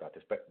I'm right about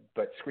this, but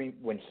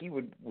when he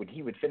would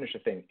finish a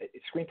thing,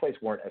 screenplays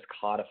weren't as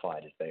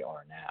codified as they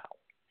are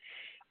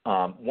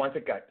now. Once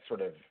it got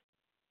sort of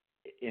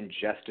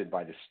ingested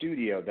by the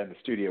studio, then the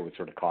studio would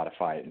sort of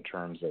codify it in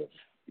terms of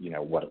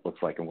what it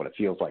looks like and what it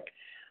feels like.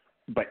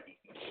 But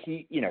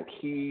he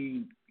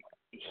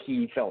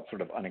felt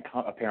sort of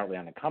apparently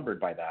unencumbered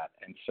by that,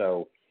 and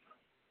so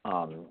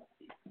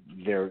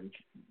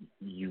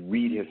you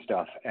read his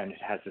stuff and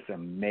it has this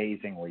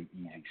amazingly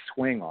easy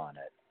swing on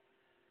it.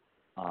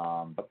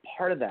 But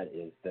part of that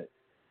is that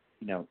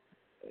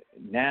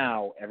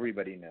now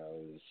everybody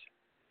knows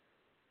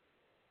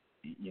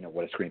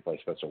what a screenplay is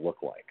supposed to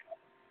look like.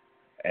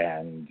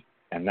 And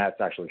that's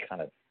actually kind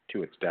of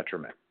to its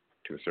detriment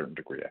to a certain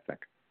degree, I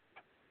think.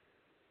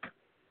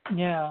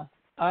 Yeah,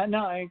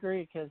 no, I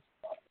agree because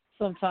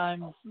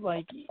sometimes,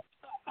 like,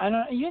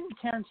 even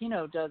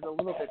Tarantino does a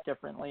little bit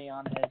differently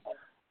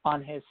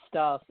on his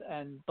stuff,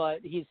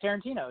 but he's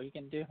Tarantino. He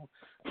can do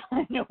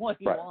what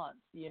he wants.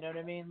 You know what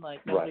I mean?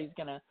 Like nobody's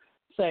gonna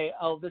say,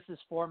 "Oh, this is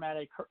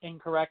formatted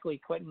incorrectly.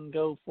 Quentin,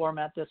 go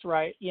format this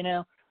right." He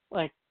can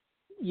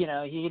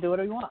do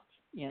whatever he wants.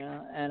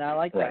 And I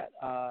like that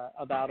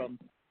about him.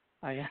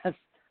 I guess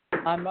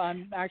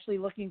I'm actually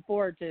looking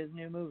forward to his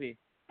new movie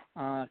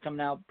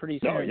coming out pretty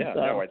soon. Oh yeah, so.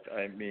 no,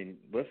 I mean,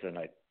 listen,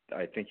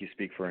 I think you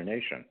speak for a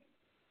nation.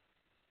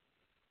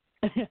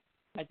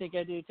 I think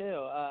I do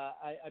too.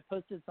 I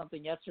posted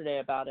something yesterday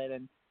about it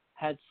and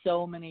had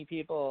so many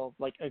people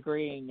like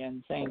agreeing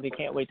and saying they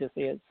can't wait to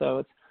see it. So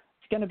it's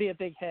going to be a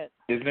big hit.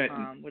 Isn't it?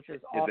 Which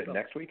is awesome. Is it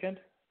next weekend?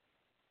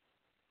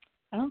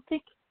 I don't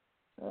think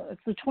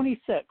it's the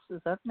 26th.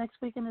 Is that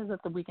next weekend? Or is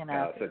that the weekend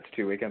after? So it's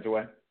 2 weekends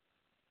away.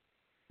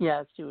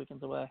 Yeah, it's 2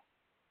 weekends away.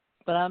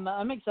 But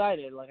I'm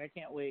excited. Like I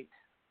can't wait.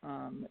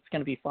 It's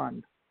going to be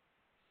fun.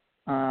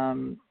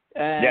 I'm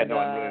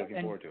really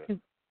looking forward to it.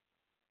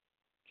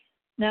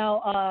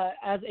 Now,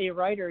 as a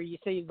writer, you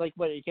say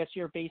I guess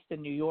you're based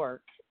in New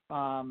York,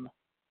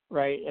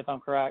 right? If I'm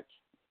correct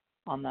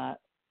on that.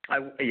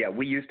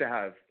 We used to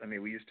have a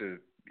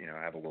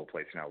little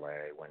place in LA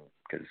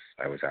because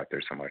I was out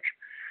there so much.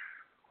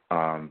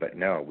 But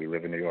no, we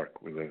live in New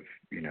York. We live,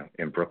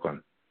 in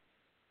Brooklyn.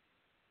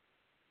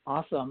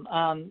 Awesome.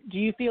 Do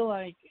you feel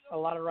like a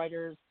lot of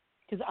writers,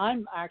 because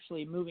I'm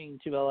actually moving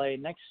to LA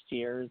next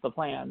year is the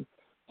plan.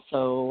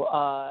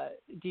 So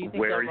do you think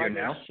Where that are you writers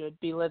now? should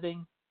be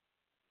living?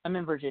 I'm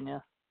in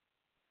Virginia.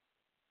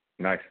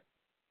 Nice.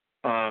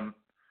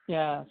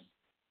 Yeah.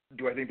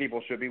 Do I think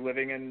people should be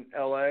living in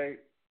LA?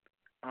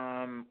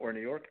 Or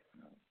New York?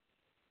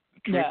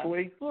 Yeah.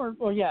 Truthfully?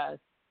 Or yeah.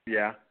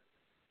 Yeah.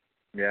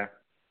 Yeah.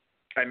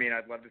 I mean,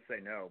 I'd love to say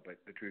no, but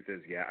the truth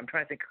is, yeah. I'm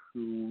trying to think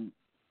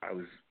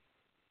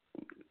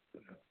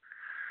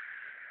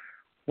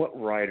what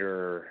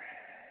writer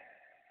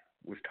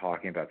was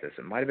talking about this.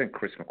 It might have been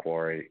Chris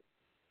McQuarrie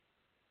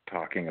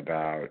talking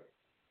about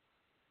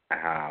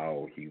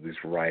how he was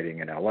writing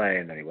in LA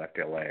and then he left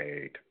LA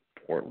to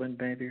Portland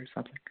maybe or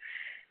something.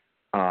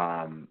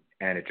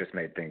 And it just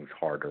made things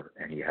harder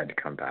and he had to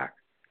come back.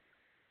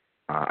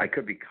 I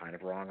could be kind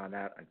of wrong on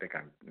that. I think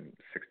I'm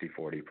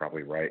 60-40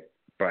 probably right.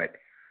 But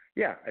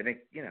yeah, I think,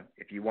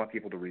 if you want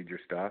people to read your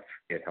stuff,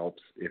 it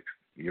helps if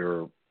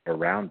you're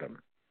around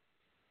them.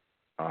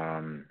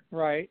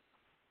 Right.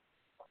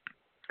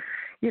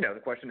 The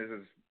question is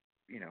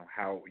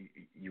how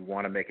you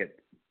want to make it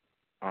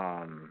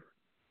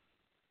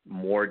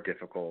more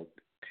difficult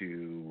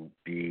to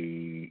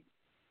be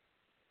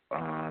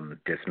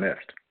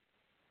dismissed.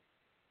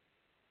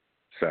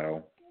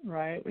 So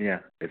right. yeah,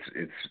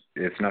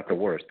 it's not the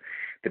worst.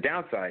 The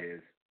downside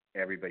is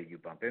everybody you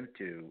bump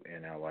into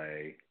in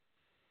LA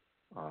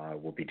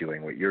will be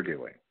doing what you're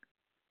doing,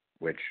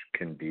 which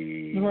can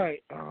be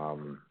right.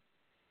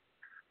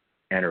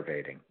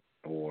 enervating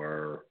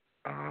or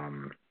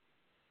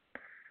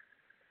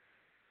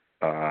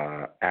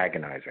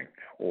agonizing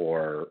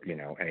or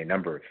any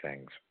number of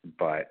things,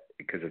 but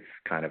because it's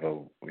kind of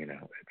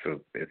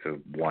it's a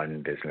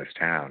one business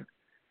town,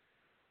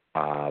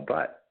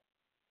 but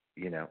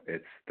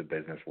it's the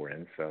business we're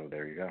in, so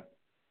there you go.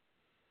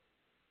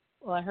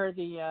 Well, I heard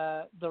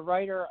the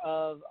writer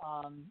of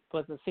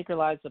was The Secret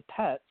Lives of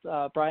Pets,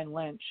 Brian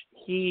Lynch.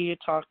 He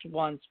talked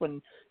once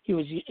when he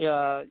was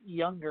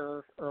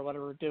younger or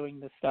whatever doing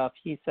this stuff.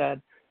 He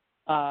said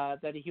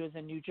that he was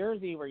in New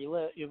Jersey where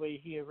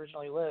he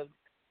originally lived,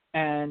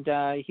 and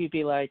he'd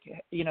be like,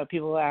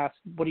 people ask,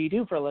 "What do you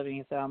do for a living?"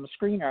 He said, "I'm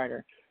a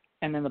screenwriter."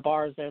 And then the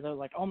bars there, they're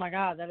like, "Oh my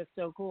God, that is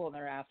so cool!" And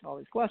they're asking all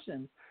these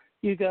questions.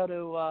 You go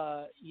to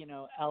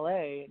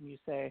L.A. and you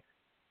say,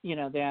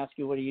 they ask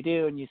you, "What do you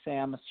do?" And you say,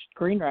 "I'm a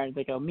screenwriter."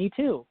 They go, "Me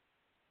too.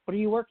 What are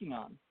you working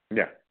on?"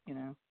 Yeah.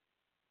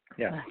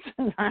 Yeah.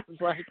 That's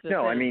like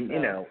no, I mean,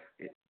 so.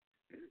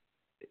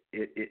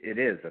 it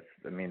is. That's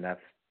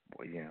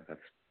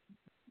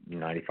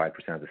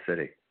 95% of the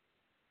city.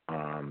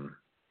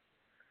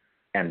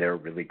 And there are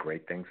really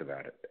great things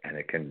about it, and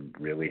it can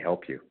really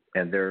help you.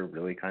 And there are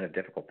really kind of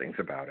difficult things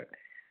about it,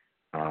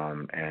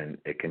 and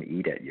it can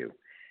eat at you.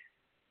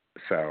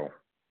 So,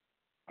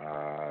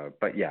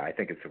 but yeah, I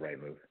think it's the right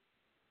move.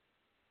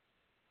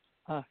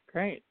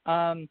 Great.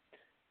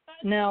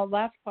 Now,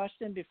 last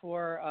question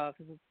before,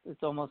 because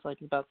it's almost like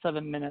about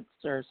 7 minutes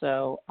or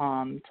so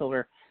till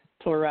we're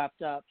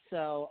wrapped up.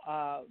 So,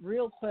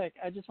 real quick,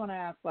 I just want to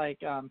ask,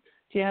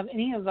 do you have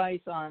any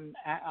advice on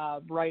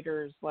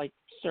writers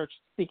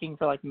seeking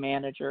for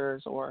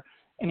managers or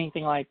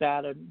anything like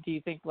that? Or do you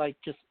think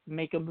just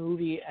make a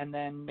movie and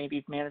then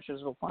maybe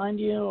managers will find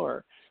you,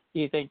 or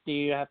do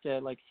you have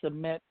to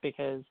submit,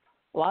 because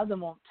a lot of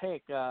them won't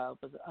take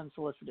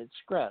unsolicited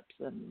scripts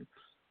and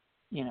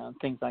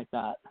things like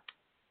that?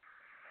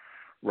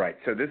 Right.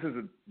 So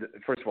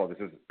first of all, this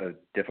is a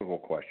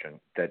difficult question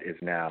that is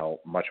now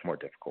much more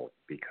difficult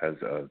because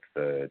of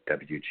the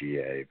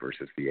WGA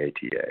versus the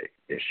ATA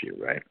issue,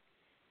 right?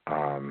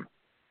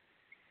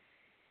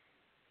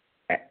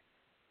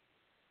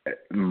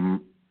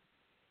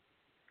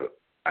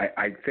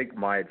 I think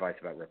my advice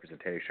about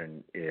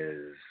representation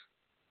is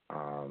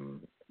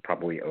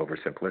probably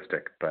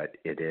oversimplistic, but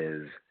it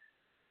is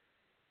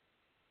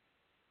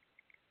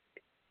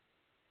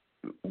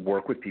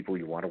work with people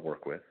you want to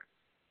work with.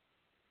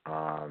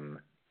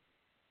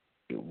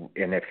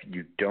 And if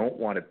you don't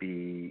want to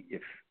be,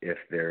 if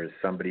there's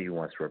somebody who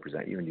wants to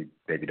represent you and you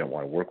maybe don't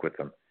want to work with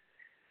them,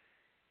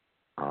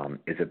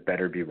 is it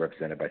better to be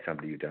represented by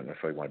somebody you don't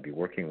necessarily want to be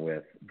working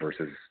with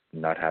versus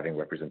not having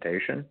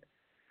representation?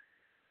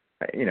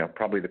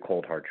 Probably the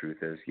cold hard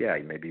truth is, yeah,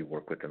 you maybe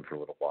work with them for a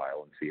little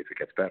while and see if it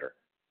gets better.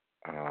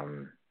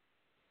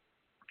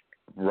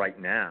 Right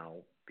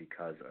now,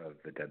 because of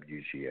the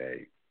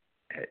WGA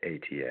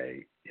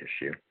ATA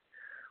issue,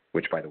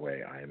 which, by the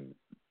way, I'm,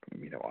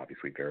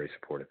 obviously very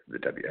supportive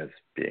of as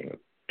being a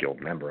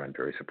guild member, I'm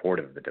very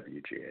supportive of the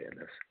WGA in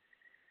this.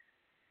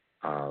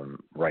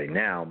 Right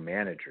now,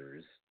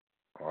 managers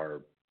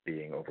are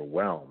being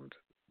overwhelmed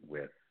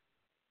with,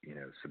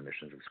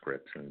 submissions of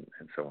scripts and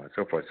so on and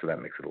so forth, so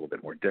that makes it a little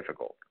bit more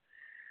difficult.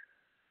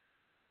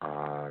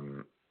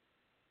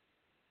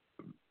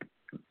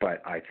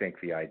 But I think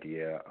the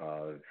idea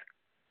of,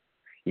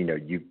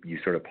 you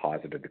sort of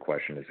posited the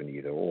question as an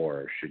either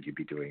or. Should you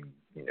be doing,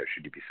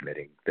 should you be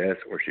submitting this,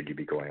 or should you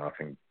be going off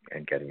and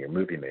getting your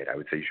movie made? I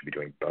would say you should be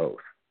doing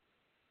both.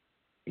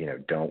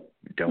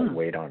 Don't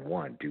wait on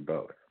one. Do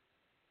both,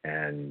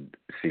 and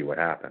see what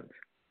happens.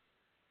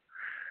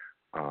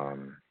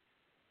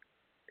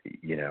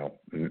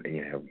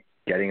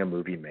 Getting a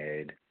movie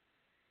made.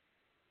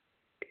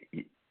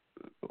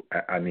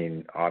 I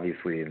mean,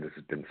 obviously, and this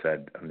has been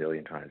said a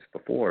million times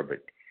before, but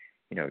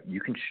you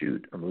can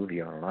shoot a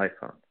movie on an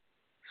iPhone.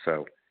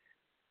 So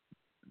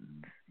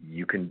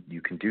you can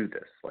do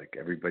this. Like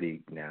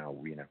everybody now,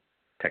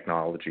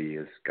 technology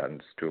has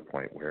gotten to a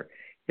point where,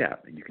 yeah,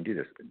 you can do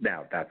this.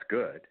 Now that's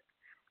good.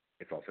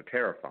 It's also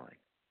terrifying,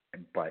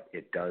 but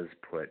it does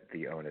put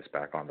the onus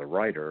back on the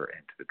writer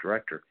and to the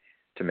director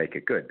to make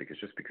it good, because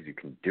just because you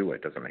can do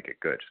it doesn't make it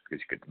good. Just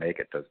because you could make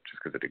it just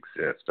because it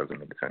exists doesn't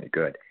mean it's any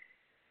good.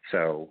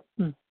 So,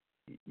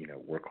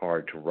 work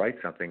hard to write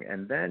something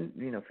and then,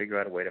 figure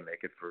out a way to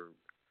make it for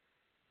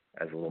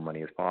as little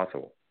money as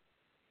possible.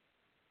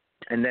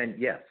 And then,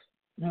 yes,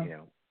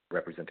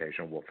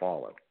 representation will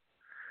follow.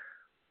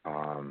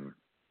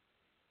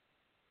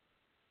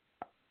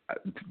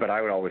 But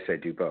I would always say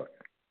do both.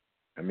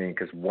 I mean,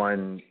 because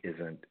one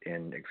isn't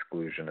in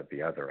exclusion of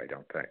the other, I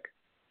don't think.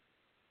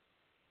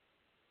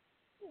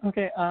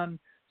 Okay.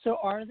 So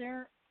are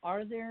there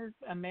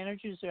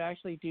managers who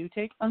actually do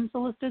take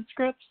unsolicited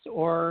scripts,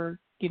 or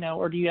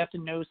or do you have to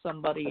know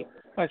somebody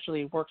who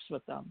actually works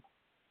with them?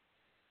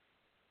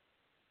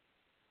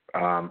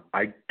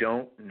 I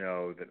don't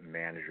know that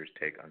managers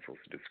take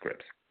unsolicited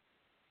scripts.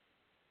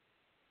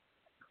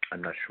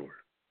 I'm not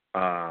sure,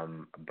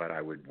 but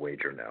I would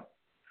wager no.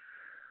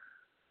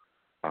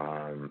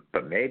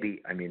 But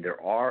maybe,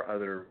 there are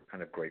other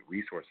kind of great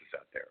resources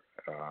out there.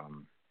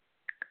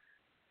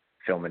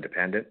 Film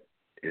Independent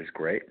is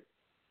great.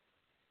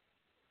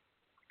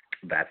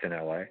 That's in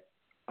LA.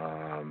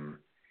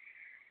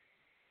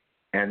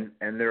 And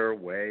there are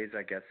ways,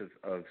 I guess,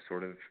 of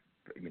sort of,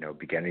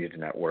 beginning to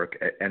network.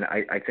 And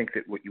I think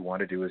that what you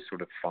want to do is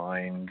sort of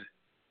find,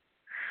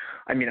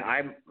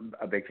 I'm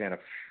a big fan of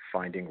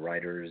finding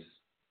writers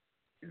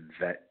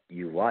that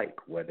you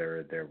like,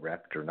 whether they're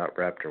repped or not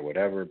repped or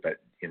whatever, but,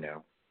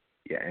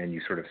 and you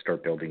sort of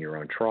start building your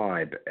own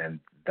tribe, and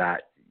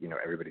that,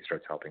 everybody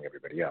starts helping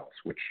everybody else,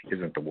 which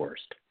isn't the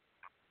worst.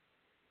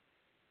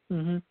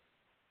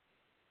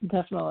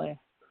 Definitely.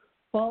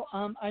 Well,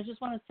 I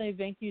just want to say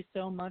thank you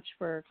so much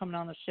for coming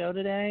on the show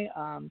today.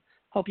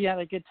 Hope you had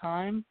a good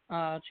time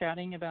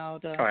chatting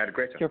about I had a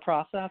great time. Your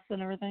process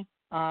and everything.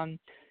 Can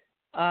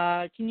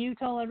you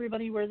tell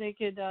everybody where they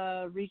could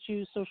reach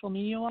you social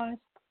media-wise?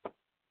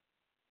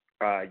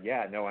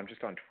 I'm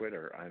just on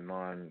Twitter. I'm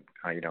on,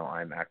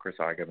 I'm at Chris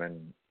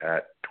Eigeman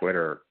at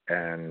Twitter,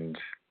 and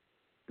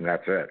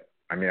that's it.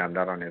 I'm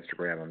not on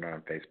Instagram. I'm not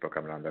on Facebook.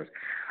 I'm not on those.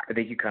 I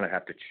think you kind of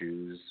have to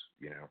choose,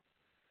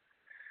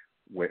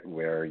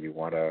 where you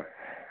want to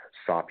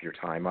sop your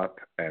time up.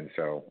 And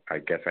so I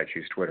guess I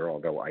choose Twitter,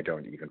 although I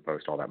don't even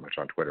post all that much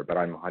on Twitter, but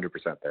I'm 100%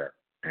 there.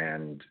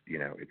 And,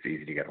 it's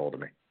easy to get hold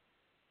of me.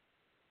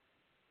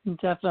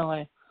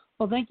 Definitely.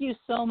 Well, thank you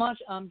so much.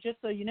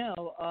 Just so you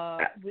know,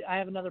 I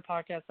have another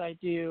podcast I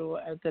do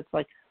that's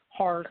like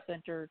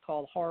horror-centered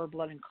called Horror,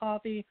 Blood, and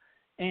Coffee.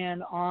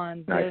 And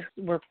on this,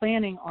 we're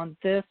planning on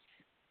this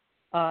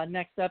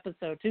next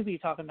episode to be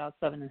talking about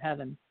Seven in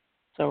Heaven.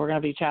 So we're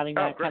going to be chatting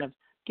that, kind of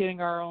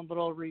giving our own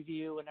little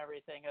review and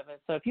everything of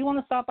it. So if you want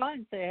to stop by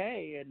and say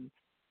hey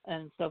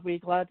and stuff, we'd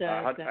be glad to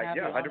have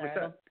you on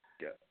 100%.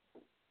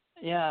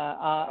 Yeah.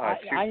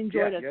 I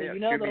enjoyed it. So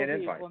there'll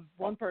be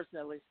one person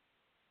at least.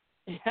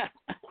 Yeah.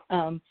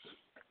 Thank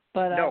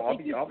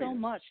you so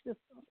much.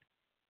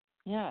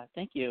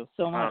 Thank you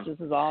so much. This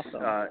is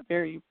awesome.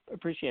 Very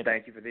appreciated.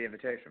 Thank you for the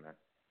invitation, man.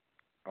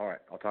 All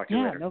right. I'll talk to you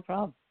later. Yeah, no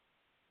problem.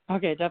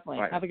 Okay, definitely.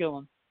 Right. Have a good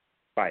one.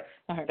 Bye.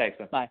 All right. Thanks,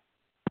 man. Bye.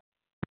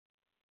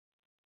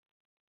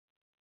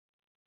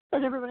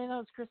 Let everybody know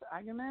it's Chris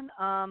Eigeman.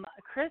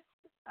 Chris,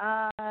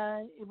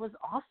 it was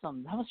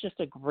awesome. That was just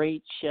a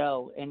great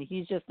show, and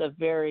he's just a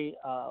very,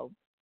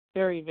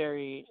 very,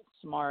 very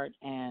smart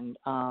and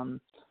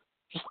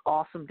just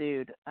awesome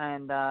dude.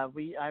 And I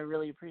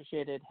really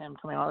appreciated him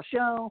coming on the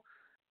show.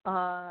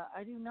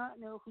 I do not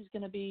know who's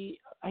going to be.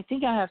 I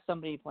think I have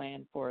somebody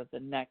planned for the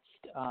next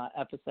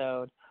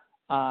episode.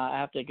 I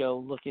have to go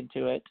look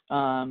into it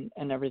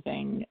and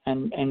everything,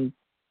 and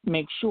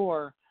make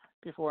sure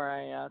before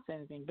I say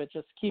anything, but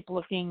just keep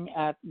looking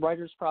at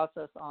Writer's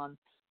Process on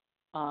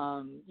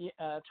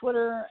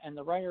Twitter and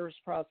the Writer's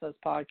Process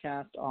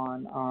podcast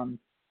on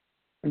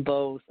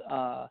both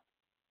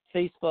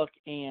Facebook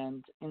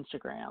and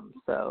Instagram.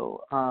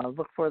 So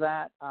look for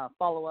that.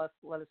 Follow us.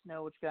 Let us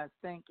know what you guys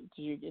think.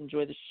 Do you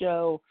enjoy the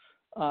show?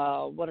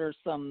 What are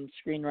some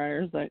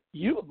screenwriters that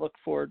you would look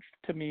forward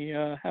to me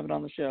having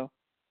on the show?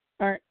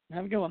 All right.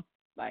 Have a good one.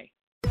 Bye.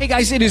 Hey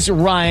guys, it is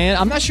Ryan.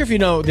 I'm not sure if you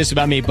know this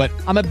about me, but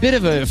I'm a bit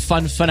of a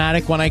fun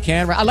fanatic when I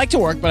can. I like to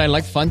work, but I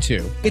like fun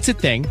too. It's a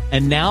thing.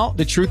 And now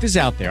the truth is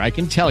out there. I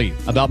can tell you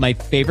about my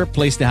favorite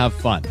place to have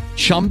fun.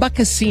 Chumba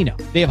Casino.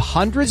 They have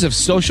hundreds of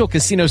social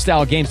casino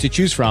style games to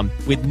choose from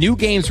with new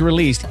games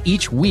released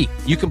each week.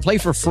 You can play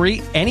for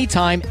free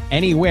anytime,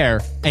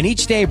 anywhere. And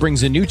each day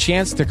brings a new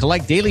chance to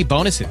collect daily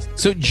bonuses.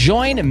 So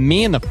join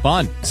me in the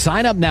fun.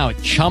 Sign up now at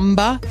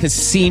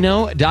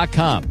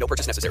ChumbaCasino.com. No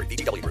purchase necessary.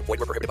 VGW Group. Void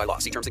where prohibited by law.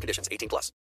 See terms and conditions. 18+.